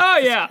yeah. Oh,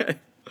 yeah.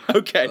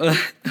 Okay.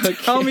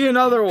 Tell me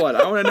another one.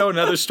 I want to know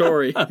another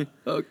story.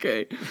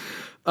 Okay.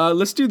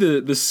 Let's do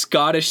the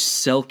Scottish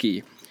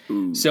Selkie.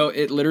 Ooh. So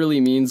it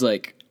literally means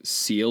like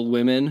seal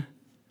women.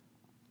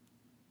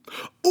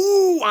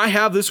 Ooh, I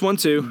have this one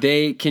too.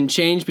 They can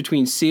change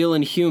between seal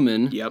and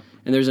human. Yep.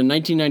 And there's a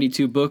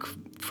 1992 book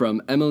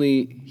from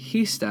Emily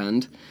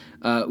Hestand,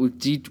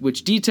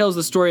 which details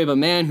the story of a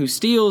man who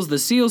steals the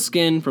seal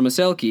skin from a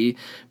Selkie,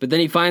 but then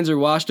he finds her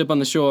washed up on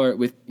the shore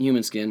with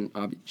human skin.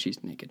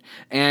 She's naked.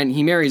 And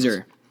he marries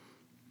her.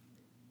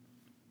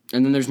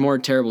 And then there's more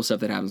terrible stuff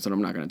that happens, but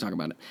I'm not going to talk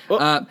about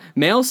it.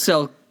 Male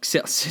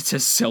it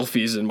says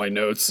selfies in my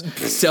notes.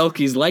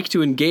 Selkies like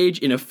to engage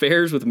in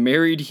affairs with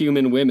married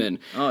human women.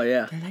 Oh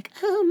yeah. They're like,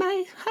 oh,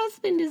 my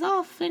husband is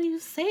off and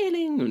he's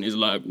sailing. And he's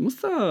like,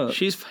 what's up?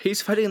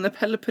 He's fighting in the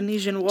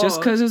Peloponnesian War.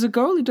 Just because there's a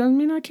goalie doesn't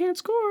mean I can't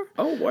score.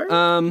 Oh,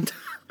 word.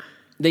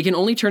 They can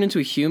only turn into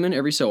a human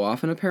every so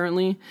often,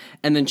 apparently.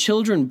 And then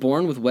children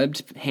born with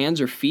webbed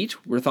hands or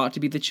feet were thought to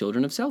be the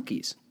children of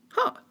Selkies.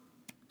 Huh.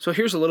 So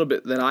here's a little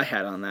bit that I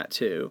had on that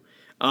too.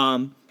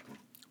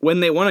 When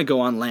they want to go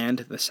on land,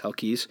 the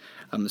Selkies,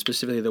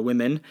 specifically the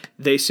women,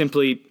 they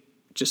simply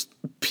just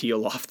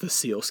peel off the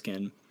seal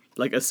skin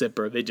like a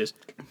zipper. They just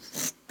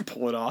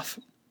pull it off.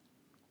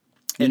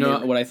 You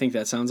know what I think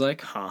that sounds like?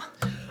 Huh.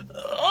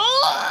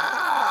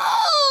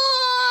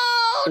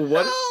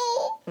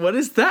 What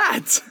is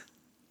that?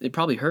 It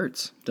probably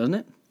hurts, doesn't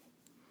it?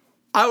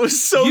 I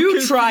was so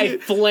confused. Try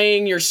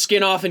filleting your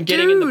skin off and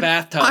getting in the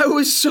bathtub. I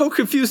was so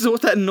confused at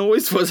what that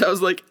noise was. I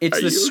was like,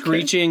 it's the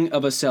screeching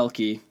of a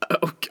Selkie.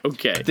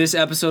 Okay. This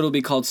episode will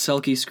be called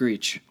Selkie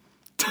Screech.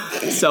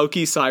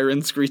 Selkie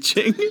siren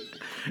screeching.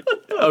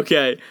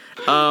 Okay.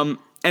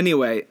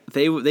 Anyway,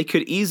 they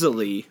could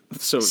easily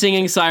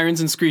singing sirens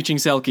and screeching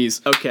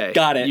Selkies. Okay.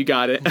 Got it. You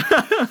got it.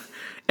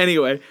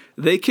 Anyway,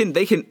 they can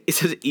it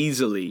says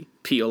easily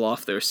peel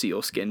off their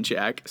seal skin,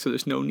 Jack, so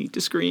there's no need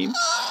to scream.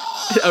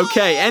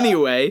 Okay,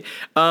 anyway,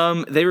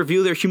 they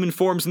reveal their human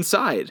forms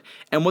inside.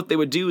 And what they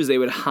would do is they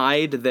would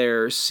hide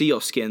their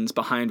seal skins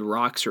behind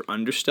rocks or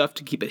under stuff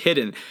to keep it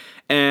hidden.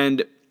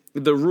 And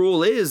the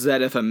rule is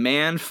that if a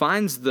man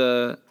finds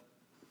the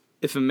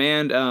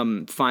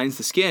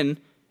skin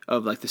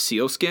of like the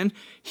seal skin,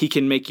 he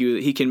can make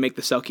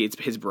the Selkie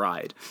his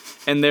bride.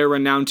 And they're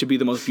renowned to be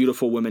the most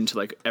beautiful women to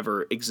like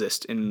ever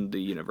exist in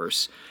the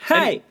universe.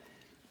 Hey,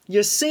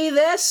 you see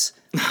this?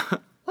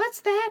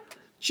 What's that?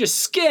 Just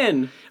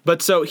skin.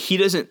 But so he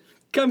doesn't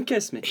come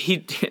kiss me.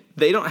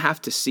 They don't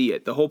have to see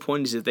it. The whole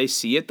point is if they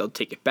see it, they'll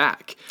take it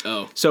back.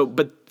 Oh. So,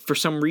 but for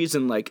some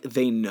reason, like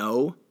they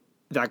know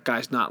that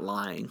guy's not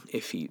lying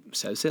if he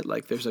says it.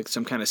 Like there's like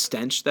some kind of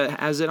stench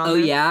that has it on there. Oh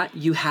yeah,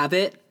 you have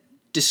it?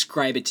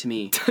 Describe it to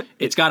me.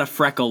 It's got a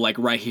freckle like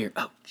right here.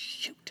 Oh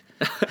shoot.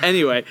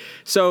 Anyway,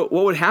 so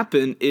what would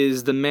happen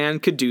is the man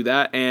could do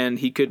that and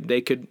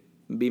they could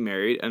be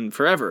married and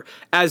forever.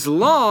 As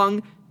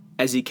long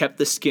as he kept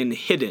the skin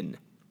hidden.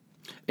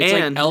 It's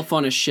like Elf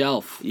on a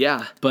Shelf.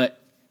 Yeah. But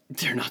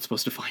they're not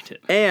supposed to find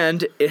it.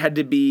 And it had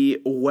to be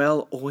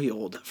well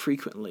oiled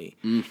frequently.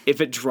 If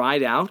it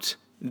dried out,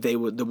 the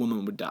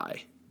woman would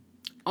die.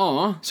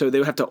 Aw. So they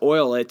would have to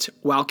oil it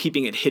while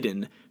keeping it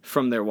hidden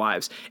from their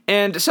wives.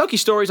 And Selkie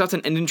stories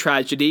often end in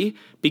tragedy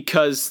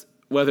because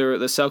whether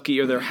the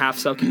Selkie or their half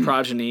Selkie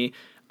progeny,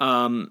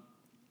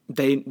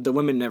 the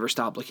women never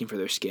stop looking for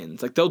their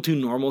skins. Like they'll do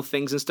normal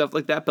things and stuff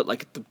like that, but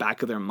like at the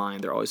back of their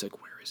mind, they're always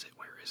like, where is it?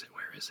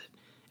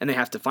 And they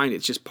have to find it.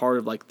 It's just part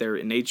of like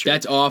their nature.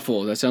 That's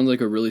awful. That sounds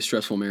like a really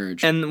stressful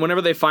marriage. And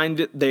whenever they find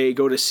it, they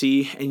go to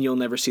sea, and you'll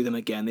never see them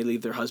again. They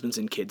leave their husbands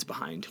and kids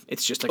behind.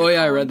 It's just like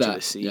I read that.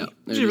 The sea, yeah,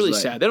 which is really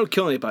sad. They don't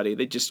kill anybody.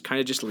 They just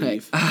kind of just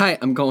leave. Hey, hi,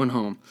 I'm going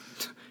home.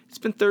 It's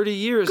been 30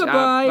 years.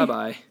 Goodbye.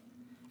 Bye-bye.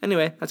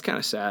 Anyway, that's kind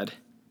of sad.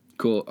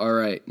 Cool. All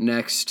right.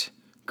 Next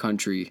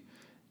country.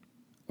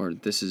 Or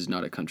this is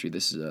not a country.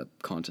 This is a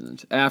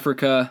continent.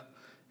 Africa.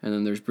 And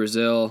then there's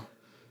Brazil.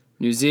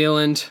 New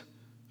Zealand.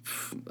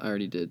 I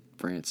already did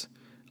France.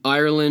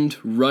 Ireland,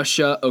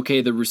 Russia.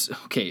 Okay,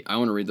 I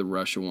want to read the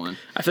Russia one.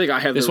 I feel like I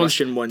have the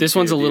Russian one. This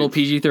one's a little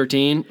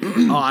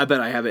PG-13. Oh, I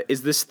bet I have it.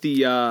 Is this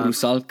the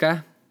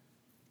Rusalka?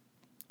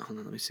 Hold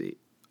on, let me see.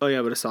 Oh yeah,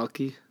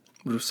 Rusalki.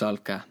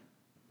 Rusalka.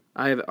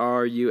 I have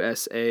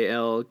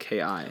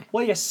Rusalki.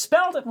 Well, you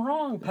spelled it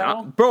wrong,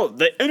 pal. Bro,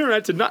 the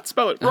internet did not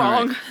spell it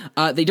wrong.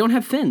 Right. They don't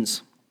have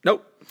fins.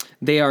 Nope.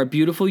 They are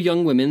beautiful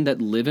young women that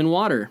live in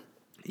water.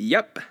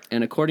 Yep.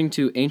 And according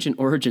to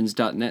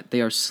ancientorigins.net,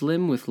 they are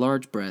slim with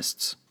large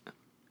breasts.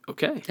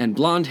 Okay. And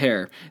blonde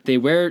hair. They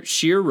wear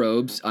sheer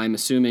robes, I'm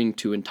assuming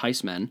to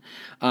entice men.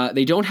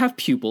 They don't have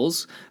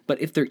pupils, but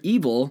if they're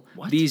evil,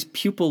 these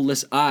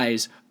pupilless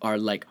eyes are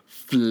like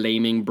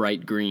flaming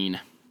bright green.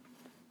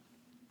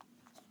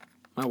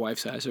 My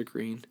wife's eyes are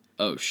green.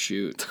 Oh,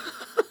 shoot.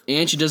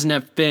 And she doesn't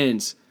have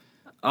fins.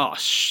 Oh,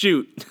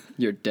 shoot.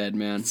 You're dead,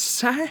 man.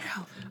 Sad.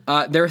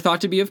 They're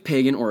thought to be of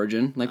pagan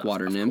origin, like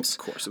water nymphs. Of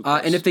course.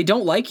 And if they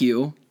don't like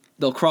you,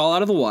 they'll crawl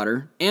out of the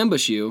water,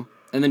 ambush you,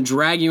 and then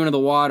drag you into the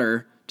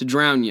water to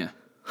drown you.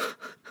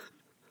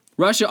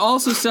 Russia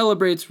also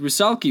celebrates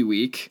Rusalki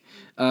Week,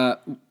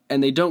 and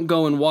they don't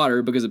go in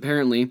water because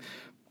apparently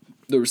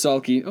the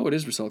Rusalki... Oh, it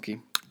is Rusalki.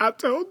 I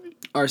told you.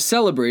 Are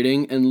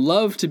celebrating and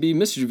love to be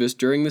mischievous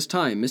during this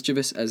time.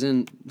 Mischievous as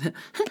in...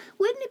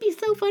 Wouldn't it be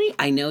so funny?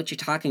 I know what you're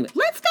talking about.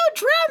 Let's go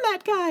drown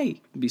that guy!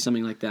 It'd be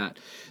something like that.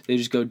 They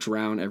just go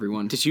drown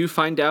everyone. Did you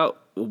find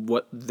out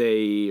what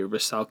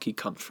Rusalki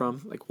come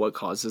from? Like, what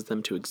causes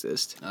them to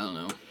exist? I don't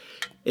know.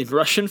 In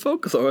Russian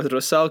folklore, the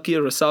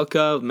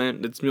Rusalka,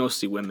 man, it's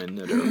mostly women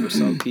that are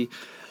Rusalki.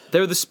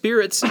 They're the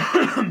spirits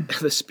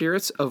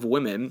of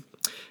women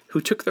who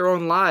took their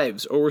own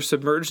lives or were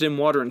submerged in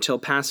water until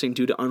passing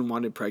due to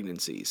unwanted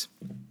pregnancies.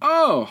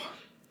 Oh!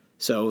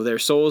 So their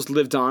souls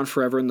lived on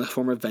forever in the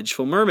form of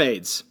vengeful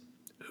mermaids,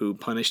 who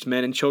punished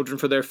men and children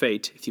for their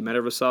fate. If you met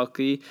a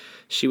Selkie,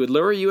 she would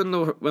lure you in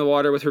the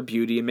water with her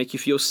beauty and make you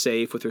feel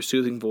safe with her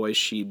soothing voice.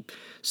 She'd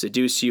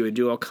seduce you and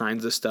do all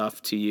kinds of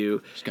stuff to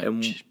you. Just got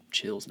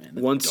chills, man.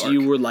 That's once dark.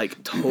 you were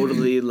like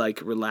totally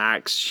like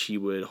relaxed, she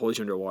would hold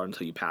you underwater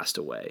until you passed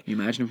away. You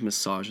imagine if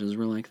massages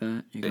were like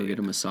that? You go get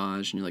a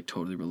massage and you're like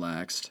totally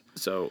relaxed.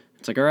 So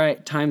it's like, all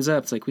right, time's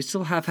up. It's like, we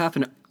still have half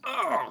an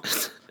hour.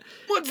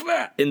 What's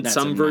that? In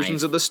some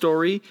versions of the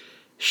story,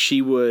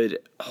 she would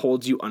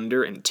hold you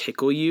under and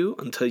tickle you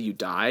until you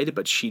died,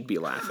 but she'd be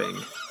laughing.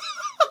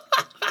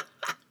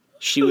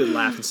 She would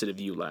laugh instead of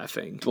you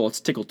laughing. Well, it's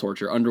tickle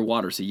torture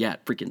underwater, so yeah,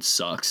 it freaking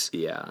sucks.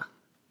 Yeah.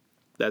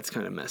 That's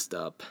kind of messed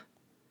up.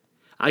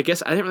 I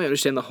guess I didn't really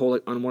understand the whole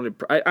like unwanted.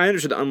 I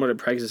understood the unwanted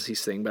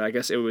pregnancies thing, but I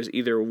guess it was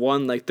either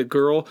one like the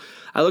girl.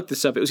 I looked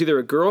this up. It was either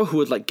a girl who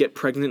would like get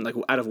pregnant like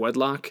out of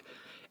wedlock,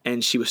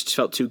 and she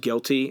felt too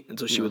guilty, and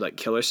so she would like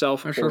kill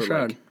herself.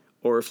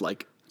 Or if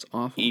like it's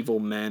awful. Evil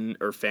men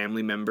or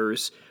family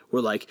members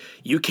were like,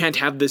 "You can't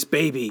have this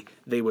baby,"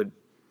 they would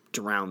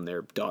drown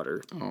their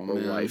daughter or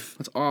wife.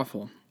 That's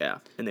awful. Yeah,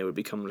 and they would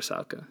become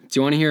Rusalka. Do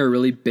you want to hear a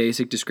really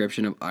basic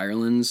description of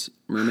Ireland's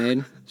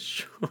mermaid?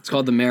 Sure. It's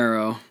called the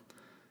Marrow.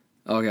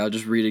 Okay, I'll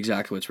just read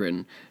exactly what's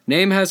written.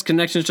 Name has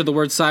connections to the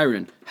word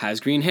siren. Has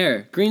green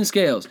hair, green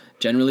scales,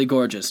 generally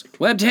gorgeous.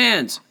 Webbed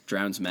hands,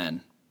 drowns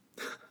men.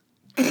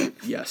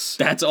 Yes.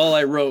 That's all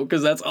I wrote,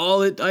 because that's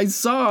all I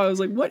saw. I was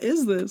like, what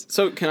is this?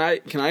 So can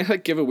I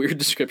like give a weird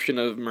description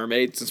of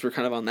mermaids since we're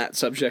kind of on that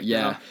subject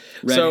now?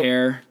 Red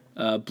hair,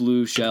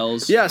 blue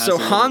shells. Yeah, so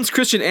Hans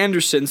Christian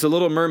Andersen's The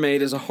Little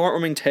Mermaid is a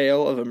heartwarming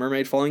tale of a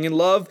mermaid falling in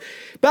love,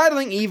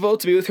 battling evil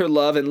to be with her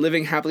love, and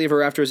living happily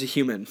ever after as a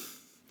human.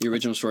 The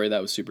original story,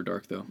 that was super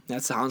dark, though.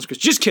 That's the Hans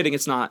Christian... Just kidding,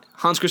 it's not.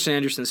 Hans Christian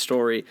Andersen's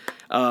story.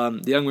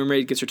 The young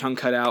mermaid gets her tongue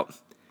cut out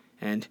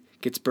and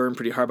gets burned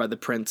pretty hard by the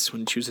prince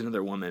when he chooses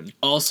another woman.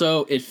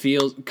 Also, it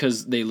feels...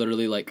 Because they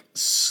literally, like,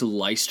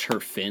 sliced her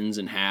fins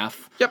in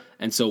half. Yep.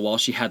 And so while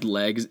she had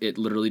legs, it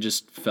literally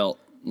just felt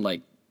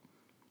like...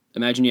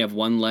 Imagine you have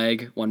one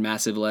leg, one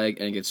massive leg,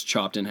 and it gets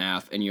chopped in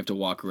half, and you have to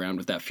walk around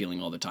with that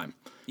feeling all the time.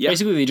 Yep.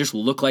 Basically, they just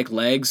look like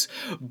legs,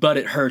 but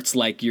it hurts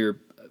like your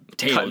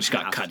tail just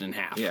got cut in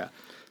half. Yeah.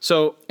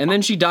 So, and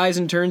then she dies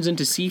and turns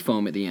into sea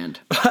foam at the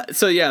end.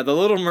 So yeah, The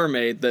Little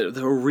Mermaid,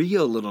 the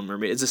real Little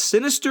Mermaid, is a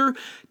sinister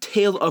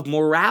tale of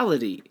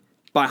morality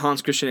by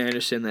Hans Christian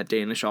Andersen, that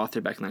Danish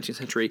author back in the 19th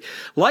century.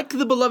 Like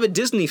the beloved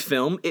Disney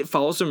film, it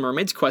follows a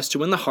mermaid's quest to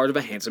win the heart of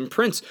a handsome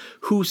prince,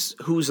 whose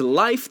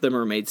life the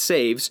mermaid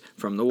saves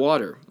from the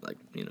water, like,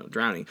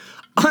 drowning.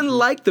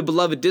 Unlike the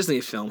beloved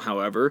Disney film,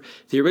 however,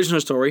 the original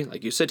story,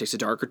 like you said, takes a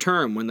darker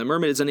turn when the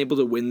mermaid is unable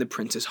to win the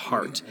prince's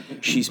heart.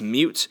 She's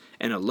mute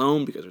and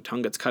alone because her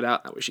tongue gets cut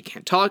out. That way she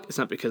can't talk. It's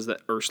not because that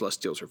Ursula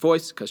steals her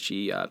voice, because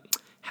she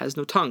has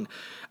no tongue.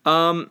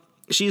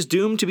 She is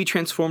doomed to be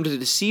transformed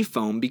into sea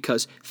foam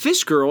because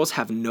fish girls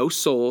have no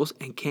souls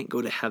and can't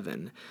go to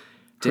heaven.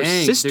 Her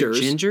sisters,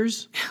 they're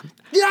gingers?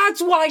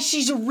 That's why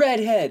she's a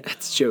redhead.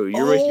 That's Joe.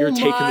 You're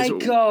taking this. Oh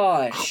my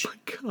gosh. Oh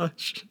my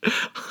gosh.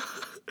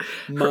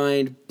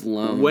 Mind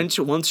blown.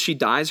 Once she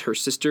dies, her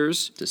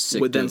sisters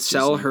would then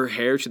sell her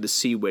hair to the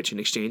sea witch in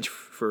exchange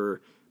for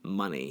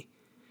money.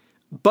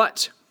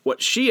 But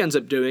what she ends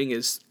up doing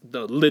is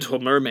the Little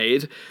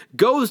Mermaid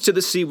goes to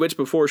the sea witch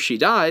before she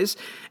dies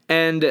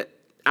and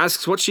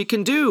asks what she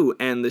can do,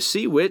 and the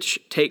sea witch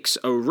takes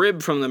a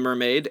rib from the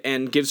mermaid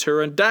and gives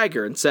her a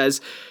dagger and says,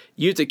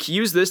 "You have to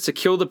use this to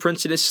kill the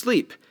prince in his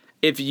sleep.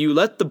 If you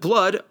let the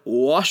blood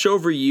wash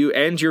over you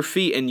and your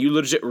feet and you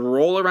legit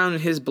roll around in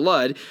his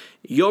blood,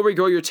 you'll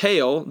regrow your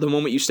tail the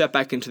moment you step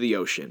back into the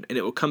ocean, and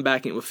it will come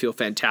back and it will feel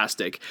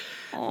fantastic."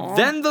 Aww.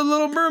 Then the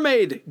Little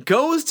Mermaid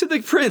goes to the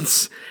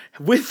prince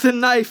with the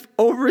knife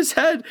over his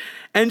head,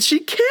 and she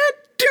can't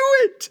do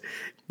it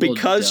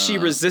because she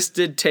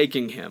resisted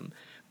taking him.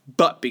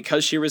 But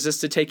because she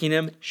resisted taking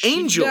him,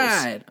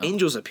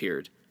 angels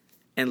appeared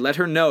and let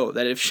her know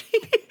that if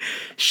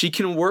she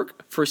can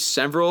work for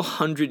several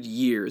hundred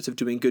years of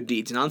doing good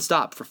deeds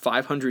nonstop for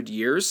 500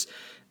 years,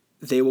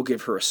 they will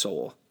give her a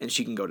soul and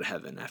she can go to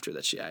heaven after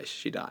that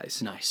she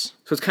dies. Nice.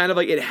 So it's kind of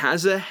like it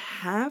has a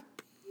happy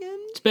end.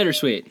 It's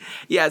bittersweet.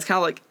 Yeah, it's kind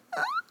of like,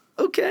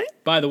 okay.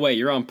 By the way,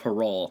 you're on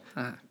parole.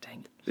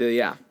 Dang it.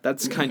 Yeah,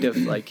 that's kind of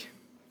like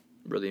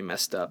really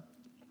messed up.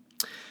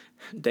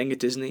 Dang it,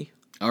 Disney.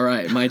 All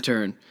right, my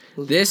turn.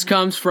 This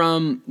comes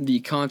from the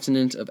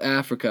continent of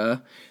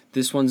Africa.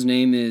 This one's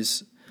name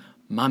is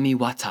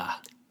Mamiwata.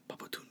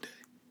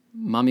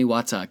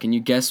 Mamiwata. Can you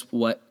guess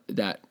what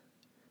that...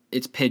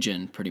 It's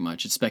pigeon, pretty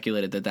much. It's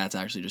speculated that that's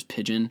actually just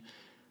pigeon.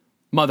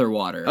 Mother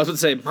water. I was going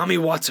to say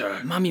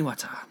Mamiwata.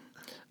 Mamiwata.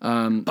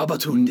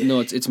 Babatunde.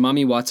 No, it's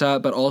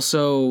Mamiwata, but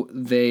also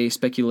they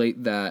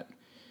speculate that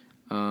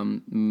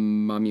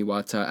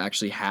Mamiwata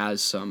actually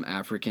has some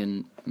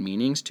African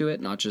meanings to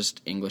it, not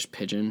just English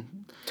pigeon.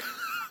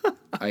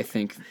 I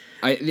think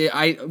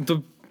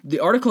the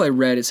article I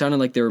read, it sounded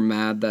like they were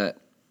mad that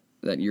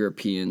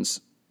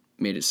Europeans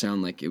made it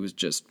sound like it was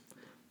just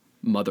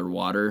mother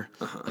water.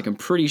 Like, I'm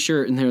pretty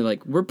sure, and they're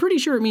like, we're pretty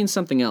sure it means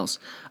something else.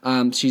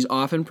 She's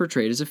often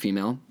portrayed as a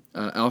female,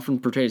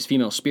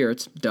 female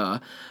spirits,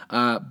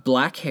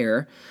 black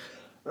hair,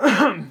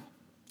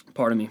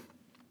 pardon me,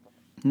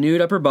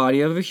 nude upper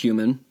body of a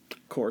human,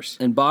 Of course.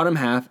 and bottom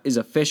half is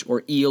a fish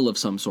or eel of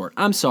some sort.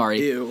 I'm sorry.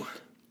 Ew.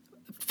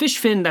 Fish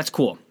fin, that's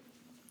cool.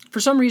 For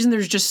some reason,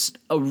 there's just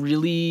a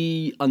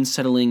really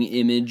unsettling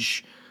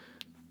image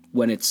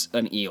when it's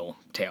an eel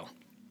tail.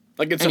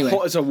 Like Anyway.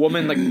 it's a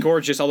woman like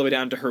gorgeous all the way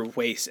down to her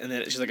waist, and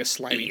then it's just like a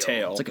slimy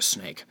tail. It's like a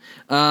snake.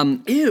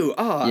 Ew.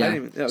 Oh, Yeah. I didn't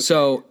even, okay.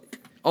 So,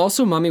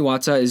 also,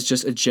 Mamiwata is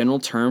just a general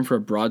term for a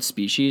broad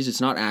species.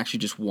 It's not actually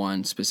just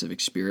one specific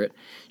spirit.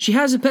 She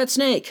has a pet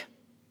snake.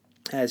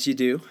 As you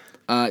do.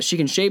 She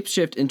can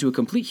shapeshift into a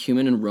complete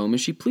human and roam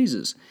as she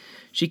pleases.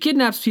 She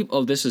kidnaps people.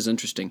 Oh, this is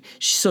interesting.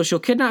 She'll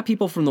kidnap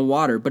people from the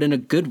water, but in a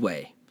good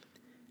way.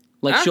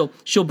 Like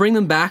she'll bring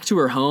them back to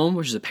her home,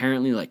 which is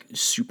apparently like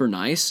super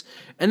nice,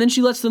 and then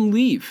she lets them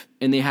leave,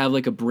 and they have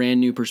like a brand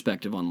new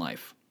perspective on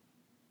life.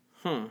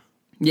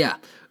 Yeah,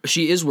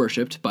 she is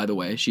worshipped, by the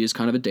way. She is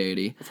kind of a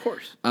deity. Of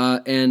course.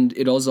 And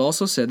it is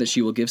also said that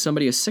she will give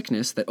somebody a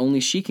sickness that only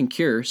she can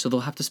cure, so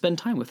they'll have to spend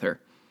time with her.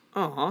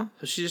 Aw.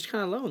 So she's just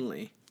kind of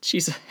lonely.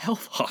 She's a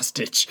health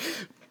hostage.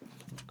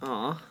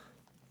 Aw.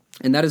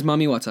 And that is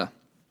Mamiwata.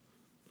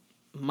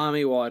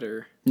 Mommy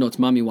water. No, it's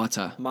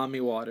Mamiwata. Mommy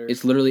water.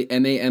 It's literally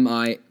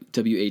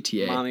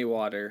Mamiwata. Mommy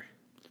water.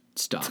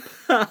 Stop.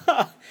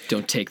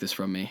 Don't take this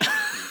from me.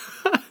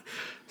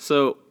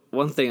 So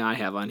one thing I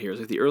have on here is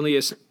like the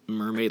earliest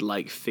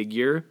mermaid-like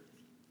figure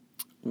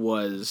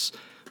was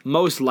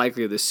most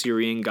likely the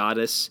Syrian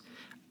goddess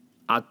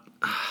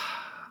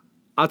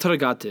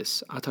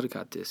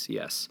Atargatis,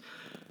 yes.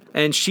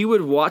 And she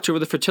would watch over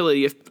the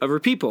fertility of her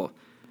people,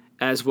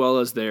 as well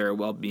as their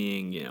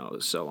well-being,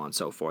 so on and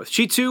so forth.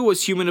 She, too,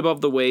 was human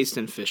above the waist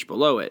and fish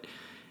below it,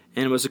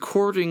 and was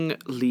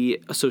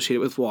accordingly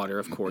associated with water,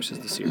 of course, as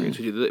the Syrians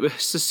would do.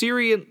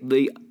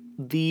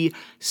 The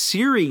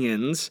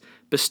Syrians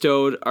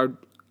bestowed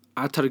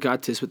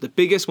Atargatis with the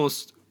biggest,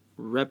 most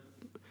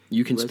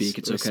You can speak,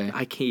 it's okay.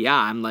 I can't. Yeah,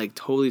 I'm like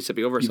totally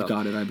stepping over myself. You've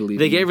got it, I believe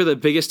They in you. gave her the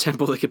biggest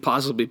temple they could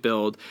possibly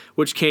build,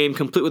 which came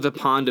complete with a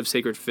pond of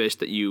sacred fish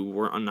that you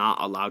were not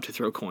allowed to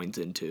throw coins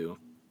into.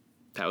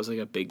 That was like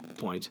a big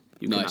point.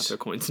 You could not Nice. throw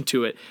coins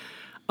into it.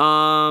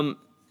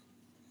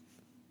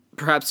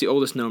 Perhaps the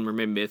oldest known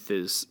mermaid myth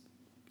is,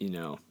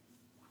 the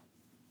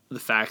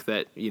fact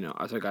that,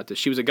 Atargatis,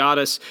 she was a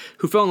goddess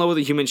who fell in love with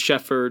a human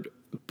shepherd,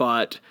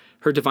 but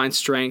her divine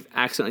strength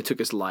accidentally took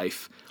his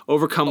life.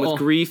 Overcome with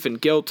grief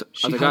and guilt,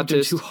 She hugged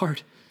him too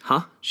hard.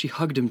 Huh? She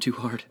hugged him too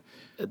hard.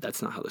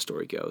 That's not how the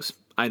story goes.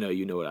 I know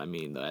you know what I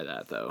mean by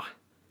that, though.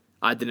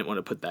 I didn't want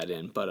to put that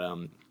in, but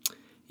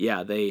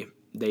yeah, they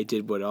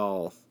did what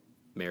all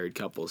married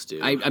couples do.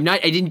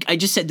 I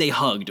just said they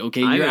hugged,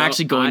 okay? I You're know.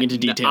 actually going into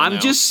detail I'm now.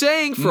 just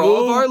saying for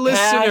all of our Move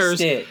past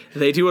listeners, it.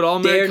 they do what all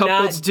married They're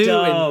couples not do,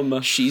 dumb.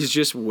 and she's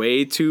just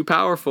way too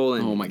powerful,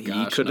 and Oh my he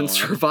gosh, couldn't Noah.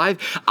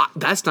 survive.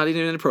 That's not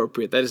even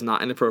inappropriate. That is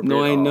not inappropriate.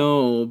 No, at I all.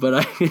 know,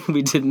 but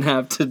we didn't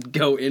have to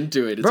go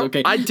into it. It's Bro,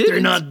 okay. I didn't. They're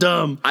not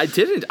dumb. I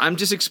didn't. I'm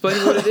just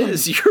explaining what it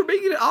is. You're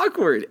making it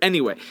awkward.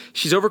 Anyway,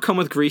 she's overcome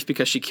with grief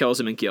because she kills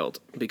him and guilt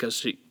because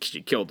she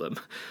killed him.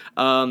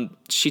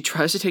 She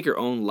tries to take her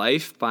own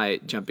life by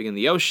jumping in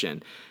the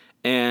ocean.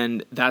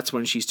 And that's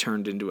when she's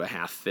turned into a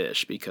half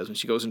fish, because when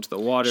she goes into the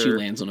water... She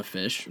lands on a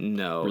fish.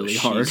 No, really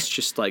she's hard.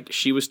 just like,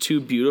 she was too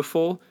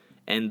beautiful,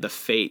 and the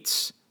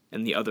fates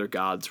and the other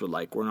gods were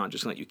like, we're not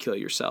just going to let you kill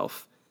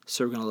yourself,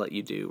 so we're going to let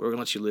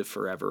you live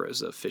forever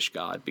as a fish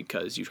god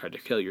because you tried to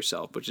kill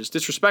yourself, which is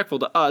disrespectful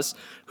to us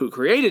who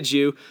created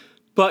you,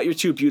 but you're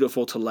too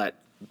beautiful to let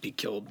be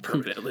killed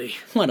permanently.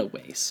 What a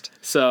waste.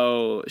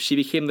 So she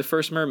became the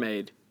first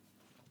mermaid.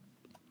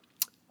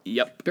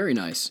 Yep. Very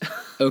nice.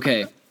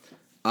 Okay.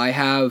 I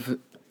have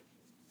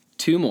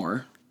two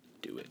more.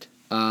 Do it.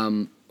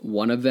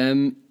 One of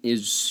them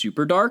is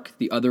super dark.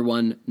 The other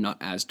one, not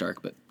as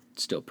dark, but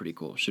still pretty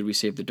cool. Should we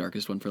save the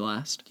darkest one for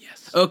last?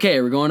 Yes. Okay,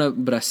 we're going to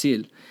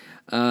Brazil.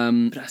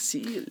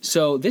 Brazil.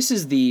 So this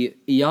is the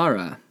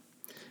Iara.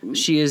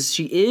 She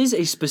is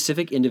a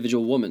specific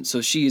individual woman. So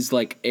she's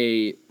like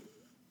a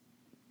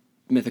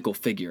mythical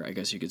figure, I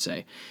guess you could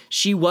say.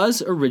 She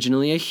was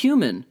originally a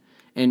human,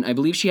 and I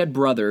believe she had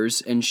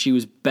brothers, and she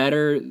was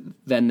better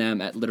than them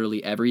at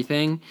literally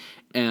everything,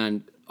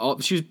 and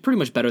she was pretty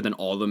much better than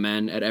all the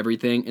men at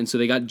everything, and so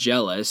they got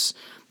jealous,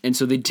 and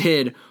so they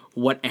did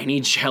what any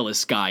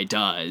jealous guy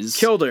does.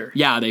 Killed her.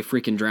 Yeah, they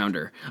freaking drowned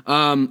her.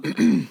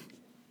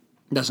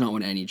 That's not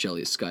what any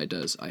jealous guy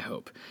does, I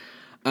hope.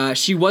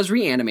 She was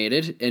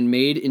reanimated and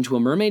made into a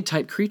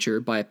mermaid-type creature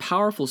by a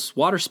powerful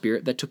water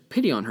spirit that took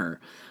pity on her.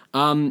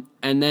 And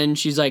then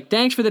she's like,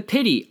 thanks for the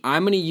pity.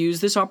 I'm going to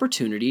use this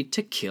opportunity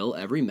to kill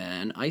every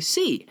man I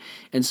see.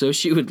 And so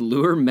she would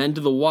lure men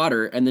to the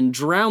water and then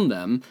drown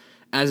them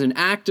as an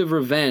act of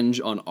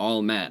revenge on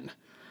all men.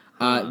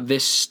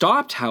 This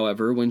stopped,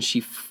 however, when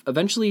she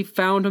eventually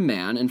found a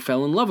man and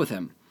fell in love with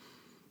him.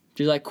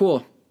 She's like,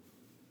 cool.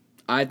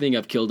 I think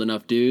I've killed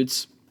enough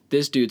dudes.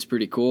 This dude's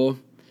pretty cool.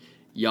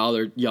 Y'all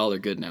are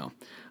good now.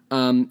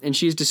 And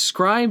she's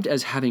described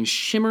as having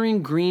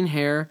shimmering green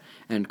hair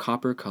and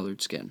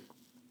copper-colored skin.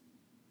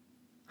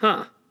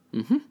 Huh.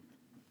 Mm-hmm.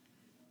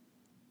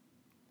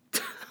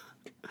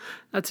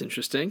 That's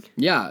interesting.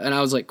 Yeah, and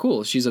I was like,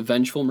 cool, she's a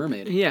vengeful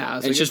mermaid. Yeah.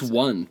 It's just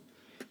one.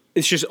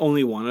 It's just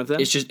only one of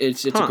them?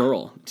 It's a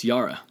girl. It's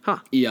Yara. Huh.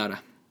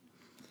 Yara.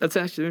 That's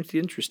actually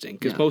interesting,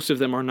 because most of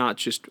them are not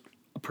just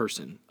a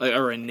person,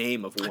 or a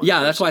name of one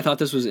Yeah, that's person. why I thought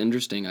this was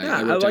interesting.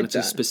 I wrote down it's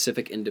a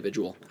specific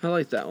individual. I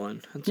like that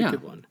one. That's a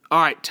good one.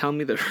 All right, tell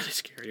me the really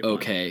scary one.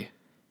 Okay.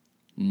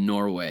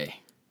 Norway.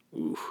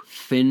 Ooh.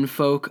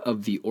 Finfolk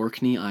of the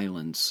Orkney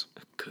Islands.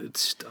 Good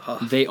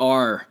stuff. They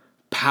are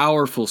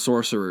powerful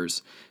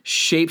sorcerers,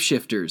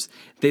 shapeshifters.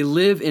 They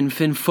live in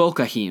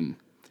Finnfolkahim,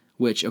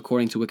 which,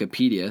 according to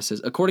Wikipedia, says,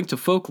 according to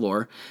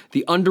folklore,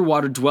 the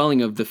underwater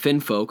dwelling of the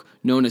Finnfolk,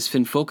 known as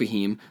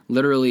Finnfolkahim,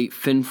 literally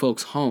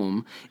Finnfolk's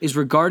home, is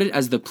regarded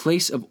as the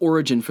place of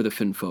origin for the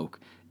Finnfolk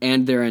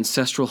and their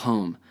ancestral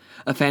home.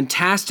 A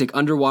fantastic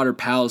underwater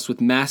palace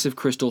with massive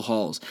crystal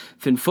halls,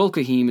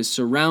 Finnfolkahim is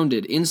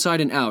surrounded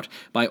inside and out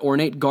by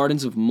ornate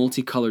gardens of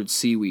multicolored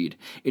seaweed.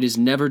 It is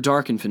never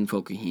dark in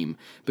Finnfolkahim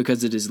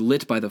because it is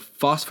lit by the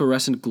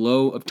phosphorescent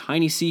glow of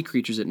tiny sea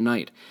creatures at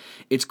night.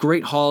 Its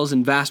great halls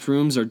and vast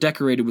rooms are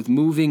decorated with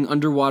moving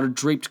underwater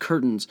draped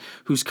curtains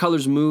whose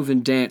colors move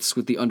and dance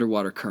with the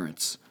underwater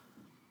currents.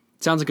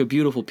 Sounds like a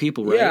beautiful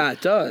people, right? Yeah,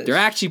 it does. They're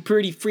actually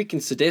pretty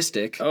freaking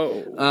sadistic.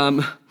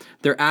 Oh.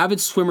 They're avid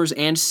swimmers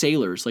and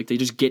sailors. Like, they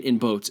just get in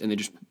boats and they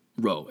just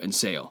row and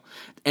sail.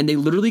 And they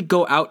literally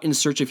go out in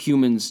search of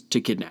humans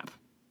to kidnap.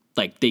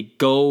 Like, they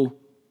go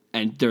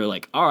and they're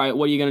like, all right,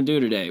 what are you going to do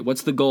today?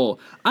 What's the goal?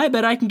 I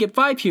bet I can get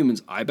 5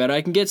 humans. I bet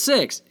I can get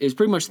 6. It's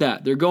pretty much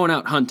that. They're going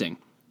out hunting.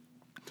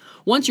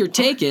 Once you're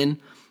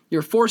taken,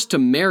 you're forced to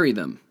marry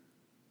them.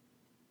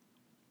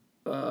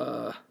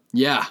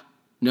 Yeah.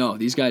 No,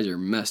 these guys are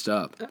messed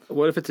up.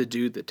 What if it's a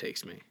dude that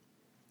takes me?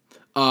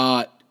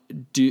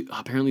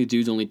 Apparently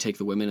dudes only take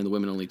the women and the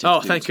women only take the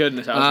dudes. Thank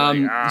goodness. I was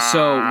like,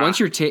 So once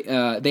you're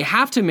they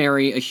have to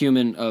marry a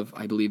human of,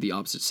 I believe, the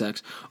opposite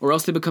sex, or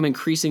else they become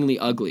increasingly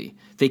ugly.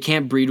 They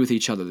can't breed with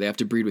each other. They have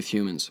to breed with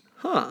humans.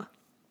 Huh.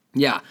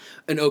 Yeah.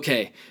 And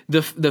okay,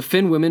 the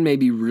Finn women may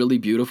be really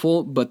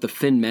beautiful, but the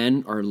Finn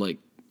men are like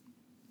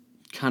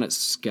kind of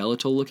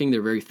skeletal looking.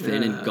 They're very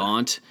thin and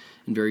gaunt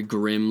and very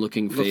grim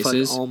looking faces.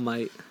 Looks like All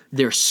Might.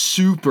 They're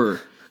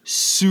super,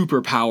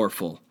 super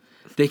powerful.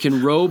 They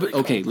can row...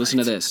 Okay, listen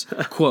to this.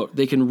 Quote,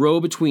 they can row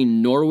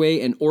between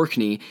Norway and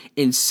Orkney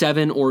in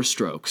 7 oar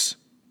strokes.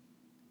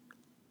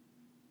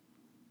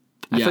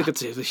 I feel like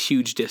it's a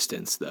huge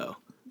distance, though.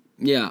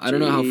 Yeah, I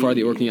don't know how far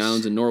the Orkney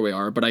Islands in Norway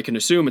are, but I can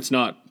assume it's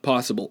not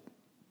possible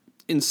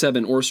in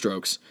 7 oar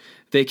strokes.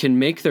 They can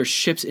make their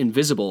ships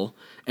invisible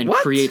and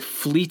create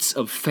fleets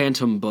of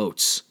phantom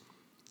boats.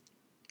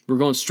 We're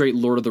going straight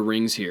Lord of the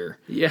Rings here.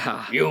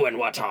 Yeah. You and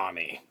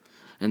Watami.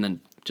 And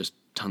then just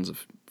tons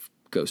of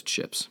ghost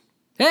ships.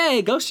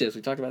 Hey, ghost ships.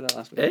 We talked about that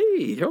last week.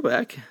 Hey,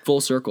 throwback. Full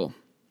circle.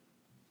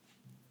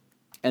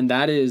 And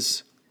that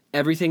is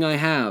everything I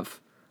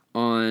have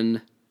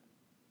on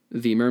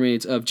the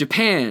mermaids of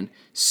Japan,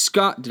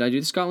 Did I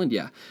do Scotland?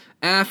 Yeah.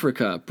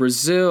 Africa,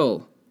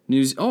 Brazil,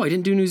 I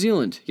didn't do New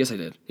Zealand. Yes, I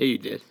did. Yeah, you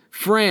did.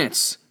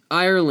 France,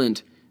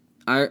 Ireland,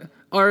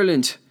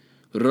 Ireland,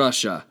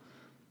 Russia,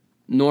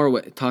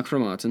 Norway. Takk for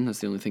maten. That's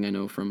the only thing I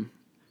know from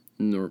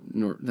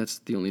that's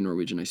the only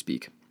Norwegian I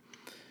speak.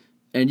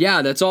 And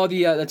yeah, that's all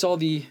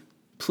the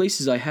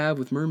places I have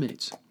with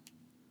mermaids.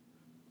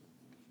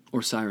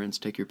 Or sirens,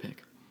 take your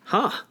pick.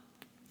 Huh.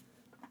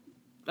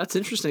 That's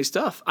interesting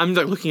stuff. I'm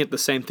like looking at the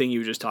same thing you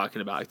were just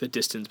talking about, like the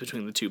distance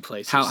between the two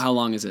places. How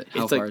long is it?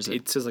 How far is it?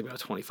 It says like about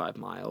 25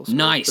 miles.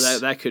 Nice.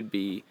 But that could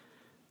be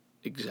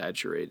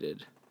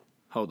exaggerated.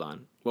 Hold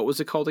on. What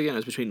was it called again? It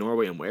was between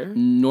Norway and where?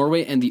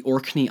 Norway and the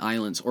Orkney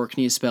Islands.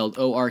 Orkney is spelled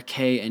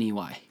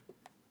Orkney.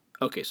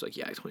 Okay, so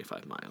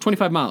 25 miles.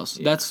 25 miles.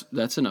 Yeah.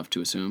 That's enough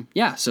to assume.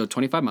 Yeah, so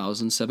 25 miles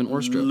and 7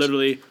 oar strokes.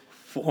 Literally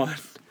 1,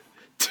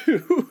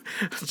 2.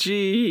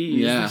 Jeez.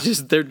 Yeah.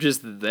 They're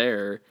just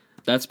there.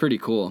 That's pretty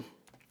cool.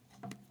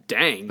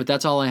 Dang. But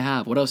that's all I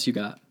have. What else you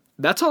got?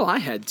 That's all I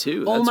had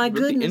too. Oh that's my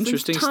really goodness.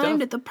 Interesting We timed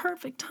stuff. at the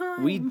perfect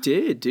time. We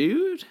did,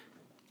 dude.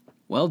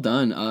 Well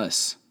done,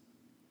 us.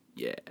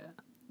 Yeah.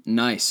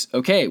 Nice.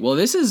 Okay, well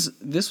this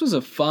was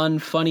a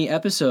funny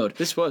episode.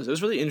 It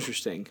was really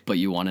interesting. But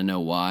you want to know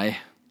why?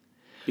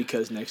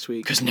 Because next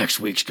week. Because next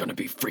week's gonna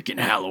be freaking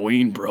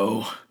Halloween,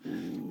 bro.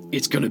 Ooh.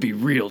 It's gonna be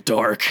real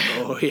dark.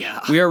 Oh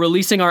yeah. We are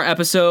releasing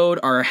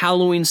our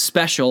Halloween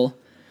special,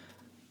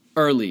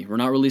 early. We're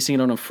not releasing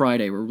it on a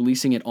Friday. We're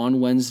releasing it on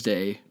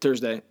Wednesday.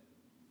 Thursday.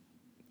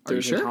 Are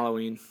you sure?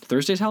 Halloween.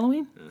 Thursday's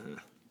Halloween?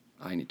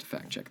 I need to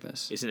fact check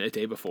this. Isn't it a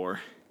day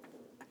before?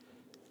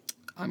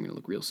 I'm going to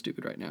look real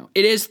stupid right now.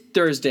 It is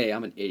Thursday.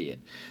 I'm an idiot.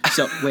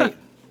 So, wait.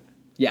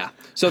 Yeah.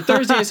 So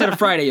Thursday instead of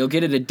Friday, you'll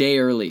get it a day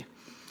early.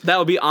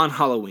 That'll be on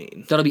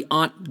Halloween. It'll be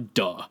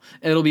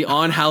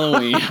on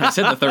Halloween. I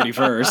said the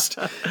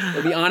 31st.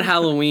 It'll be on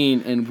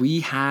Halloween, and we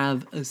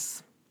have an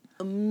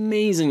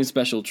amazing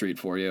special treat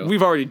for you.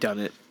 We've already done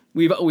it.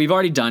 We've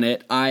already done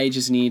it. I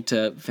just need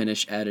to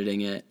finish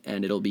editing it,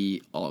 and it'll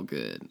be all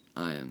good.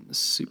 I am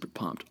super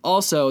pumped.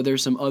 Also,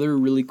 there's some other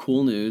really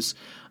cool news.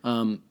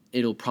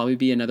 It'll probably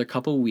be another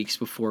couple weeks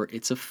before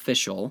it's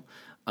official,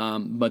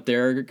 but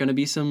there are going to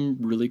be some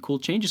really cool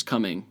changes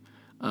coming,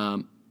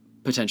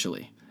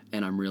 potentially,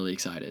 and I'm really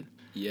excited.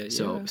 Yeah.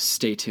 So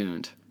stay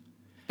tuned.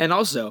 And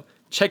also,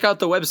 check out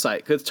the website,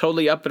 because it's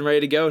totally up and ready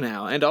to go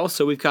now. And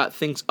also, we've got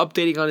things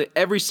updating on it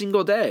every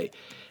single day.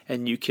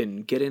 And you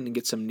can get in and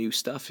get some new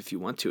stuff if you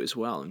want to as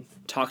well, and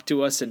talk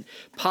to us and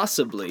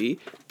possibly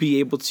be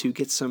able to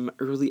get some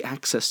early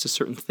access to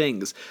certain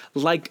things,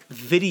 like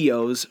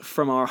videos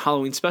from our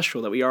Halloween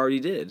special that we already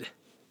did.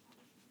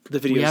 The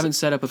videos. We haven't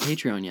set up a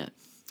Patreon yet.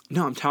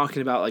 No, I'm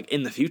talking about like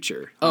in the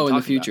future. Oh, in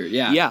the future,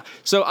 yeah. Yeah.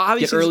 So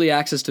obviously, get early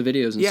access to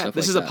videos and stuff like that. Yeah,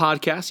 this is a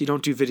podcast. You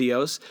don't do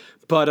videos.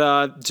 But,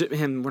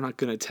 and we're not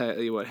going to tell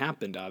you what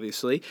happened,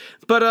 obviously.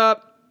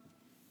 But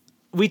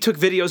we took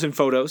videos and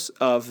photos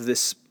of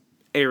this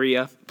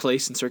area,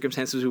 place, and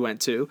circumstances we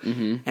went to.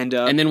 Mm-hmm. And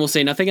then we'll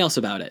say nothing else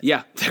about it.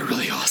 Yeah, they're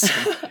really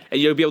awesome. And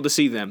you'll be able to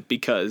see them,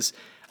 because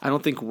I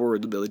don't think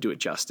word will be able to do it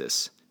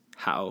justice.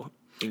 How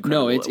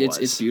incredible it was.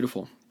 It's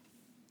beautiful.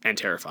 And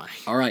terrifying.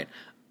 All right.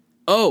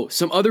 Oh,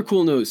 some other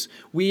cool news.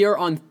 We are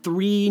on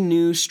 3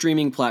 new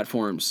streaming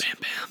platforms. Bam,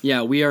 bam.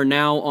 Yeah, we are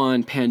now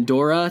on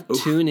Pandora,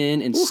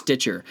 TuneIn, and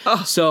Stitcher.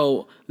 Oh.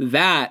 So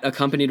that,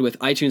 accompanied with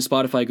iTunes,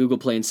 Spotify, Google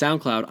Play, and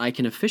SoundCloud, I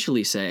can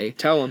officially say...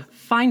 Tell them.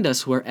 Find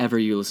us wherever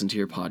you listen to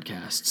your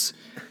podcasts.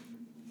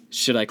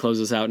 Should I close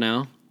this out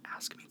now?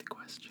 Ask me the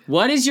question.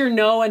 What is your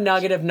Noah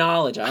nugget of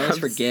knowledge? I always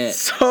forget.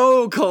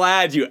 So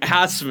glad you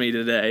asked me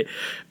today.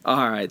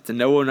 All right, the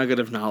Noah nugget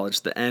of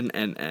knowledge, the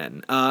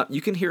NNN.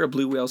 You can hear a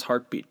blue whale's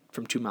heartbeat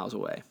from 2 miles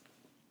away.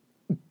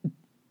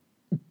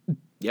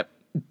 Yep.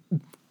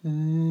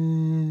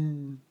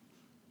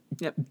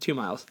 Yep, 2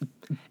 miles.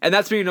 And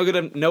that's your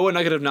Noah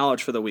nugget of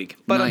knowledge for the week.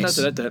 But nice.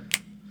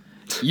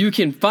 You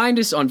can find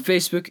us on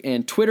Facebook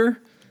and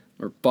Twitter,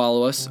 or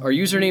follow us. Our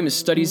username is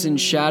Studies in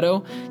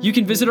Shadow. You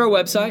can visit our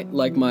website,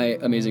 like my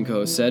amazing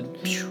co-host said,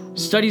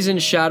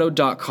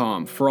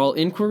 studiesinShadow.com. For all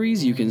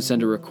inquiries, you can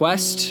send a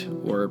request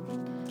or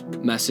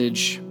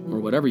message or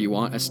whatever you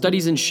want at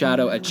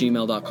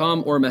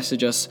studiesinShadow@gmail.com, or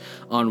message us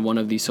on one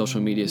of the social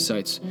media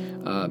sites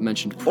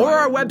mentioned prior. Or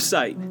our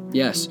website.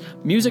 Yes.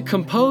 Music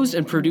composed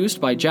and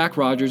produced by Jack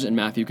Rogers and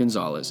Matthew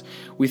Gonzalez.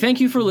 We thank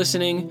you for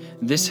listening.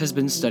 This has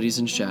been Studies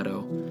in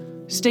Shadow.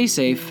 Stay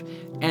safe,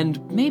 and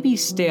maybe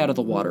stay out of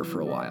the water for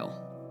a while.